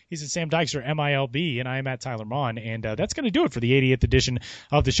Twitter. He's at Sam Dykstra, MILB, and I am at Tyler Mon. And that's going to do it for the 80th edition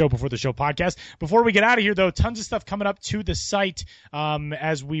of the Show Before the Show podcast. Before we get out of here, though, tons of stuff coming up to the site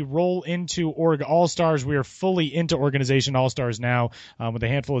as we roll into Org All-Stars. We are fully into Organization All-Stars now with a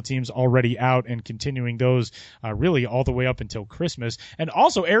handful of teams already out and continuing those really all the way up until Christmas. And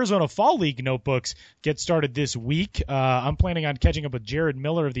also Arizona Fall League notebooks get started this week. I'm planning on catching up with Jared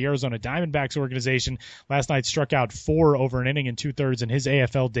Miller of the Arizona Diamondbacks organization. Last night struck out 4 over an inning and 2/3 in his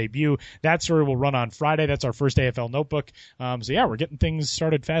AFL debut. That story will run on Friday. That's our first AFL notebook. So yeah, we're getting things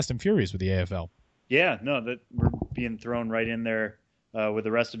started fast and furious with the AFL. Yeah, no, that we're being thrown right in there with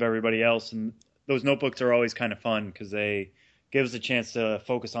the rest of everybody else. And those notebooks are always kind of fun because they give us a chance to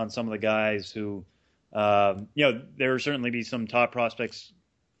focus on some of the guys who, there will certainly be some top prospects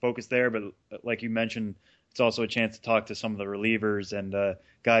focused there. But like you mentioned, it's also a chance to talk to some of the relievers and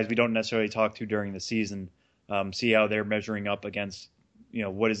guys we don't necessarily talk to during the season, see how they're measuring up against,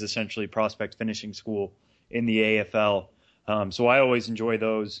 what is essentially prospect finishing school in the AFL. So I always enjoy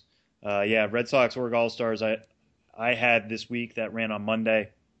those. Red Sox Org All-Stars I had this week that ran on Monday.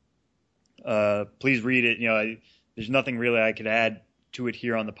 Please read it. There's nothing really I could add to it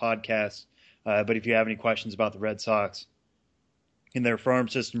here on the podcast. But if you have any questions about the Red Sox in their farm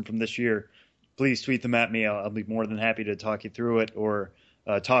system from this year, please tweet them at me. I'll be more than happy to talk you through it or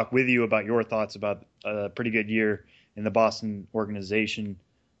talk with you about your thoughts about a pretty good year in the Boston organization,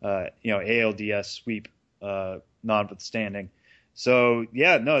 ALDS sweep notwithstanding. So,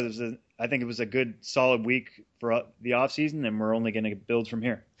 I think it was a good, solid week for the offseason, and we're only going to build from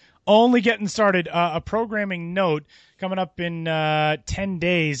here. Only getting started. A programming note coming up in 10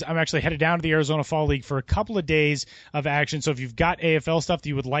 days. I'm actually headed down to the Arizona Fall League for a couple of days of action. So if you've got AFL stuff that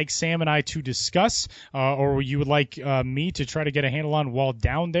you would like Sam and I to discuss or you would like me to try to get a handle on while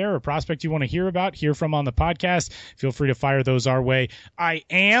down there, or a prospect you want to hear from on the podcast, feel free to fire those our way. I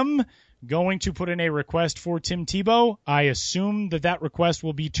am going to put in a request for Tim Tebow. I assume that request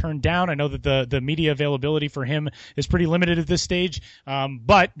will be turned down. I know that the media availability for him is pretty limited at this stage,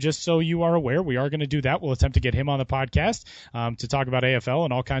 but just so you are aware, we are going to do that. We'll attempt to get him on the podcast to talk about AFL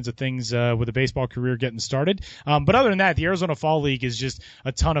and all kinds of things with a baseball career getting started. But other than that, the Arizona Fall League is just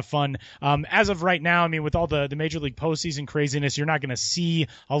a ton of fun. As of right now, with all the Major League postseason craziness, you're not going to see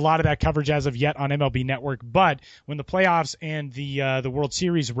a lot of that coverage as of yet on MLB Network. But when the playoffs and the World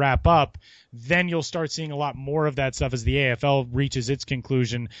Series wrap up, then you'll start seeing a lot more of that stuff as the AFL reaches its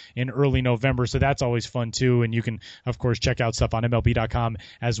conclusion in early November. So that's always fun, too. And you can, of course, check out stuff on MLB.com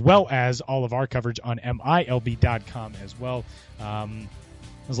as well as all of our coverage on MILB.com as well.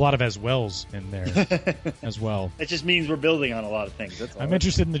 There's a lot of as wells in there as well. It just means we're building on a lot of things. That's all. I'm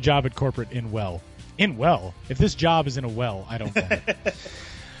interested in the job at corporate in well. In well. If this job is in a well, I don't want it.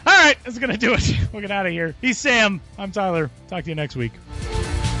 All right, that's going to do it. We'll get out of here. He's Sam. I'm Tyler. Talk to you next week.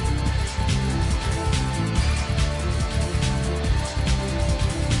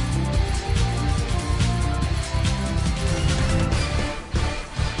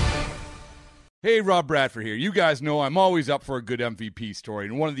 Hey, Rob Bradford here. You guys know I'm always up for a good MVP story,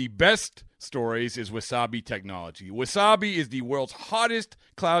 and one of the best stories is Wasabi Technology. Wasabi is the world's hottest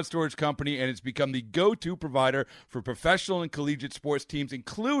cloud storage company, and it's become the go-to provider for professional and collegiate sports teams,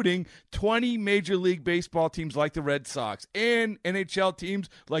 including 20 Major League Baseball teams like the Red Sox and NHL teams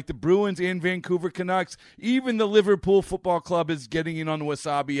like the Bruins and Vancouver Canucks. Even the Liverpool Football Club is getting in on the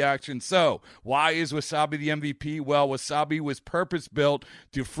Wasabi action. So, why is Wasabi the MVP? Well, Wasabi was purpose-built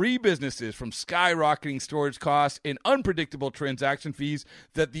to free businesses from skyrocketing storage costs and unpredictable transaction fees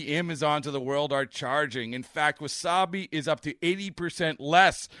that the Amazons of the world are charging. In fact, Wasabi is up to 80%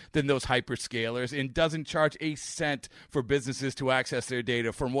 less than those hyperscalers and doesn't charge a cent for businesses to access their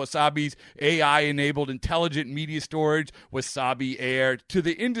data. From Wasabi's AI-enabled intelligent media storage, Wasabi Air, to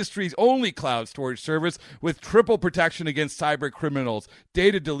the industry's only cloud storage service with triple protection against cyber criminals,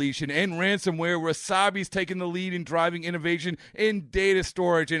 data deletion, and ransomware, Wasabi's taken the lead in driving innovation in data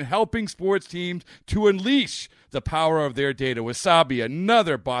storage and helping sports teams to unleash the power of their data. Wasabi,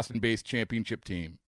 another Boston-based championship team.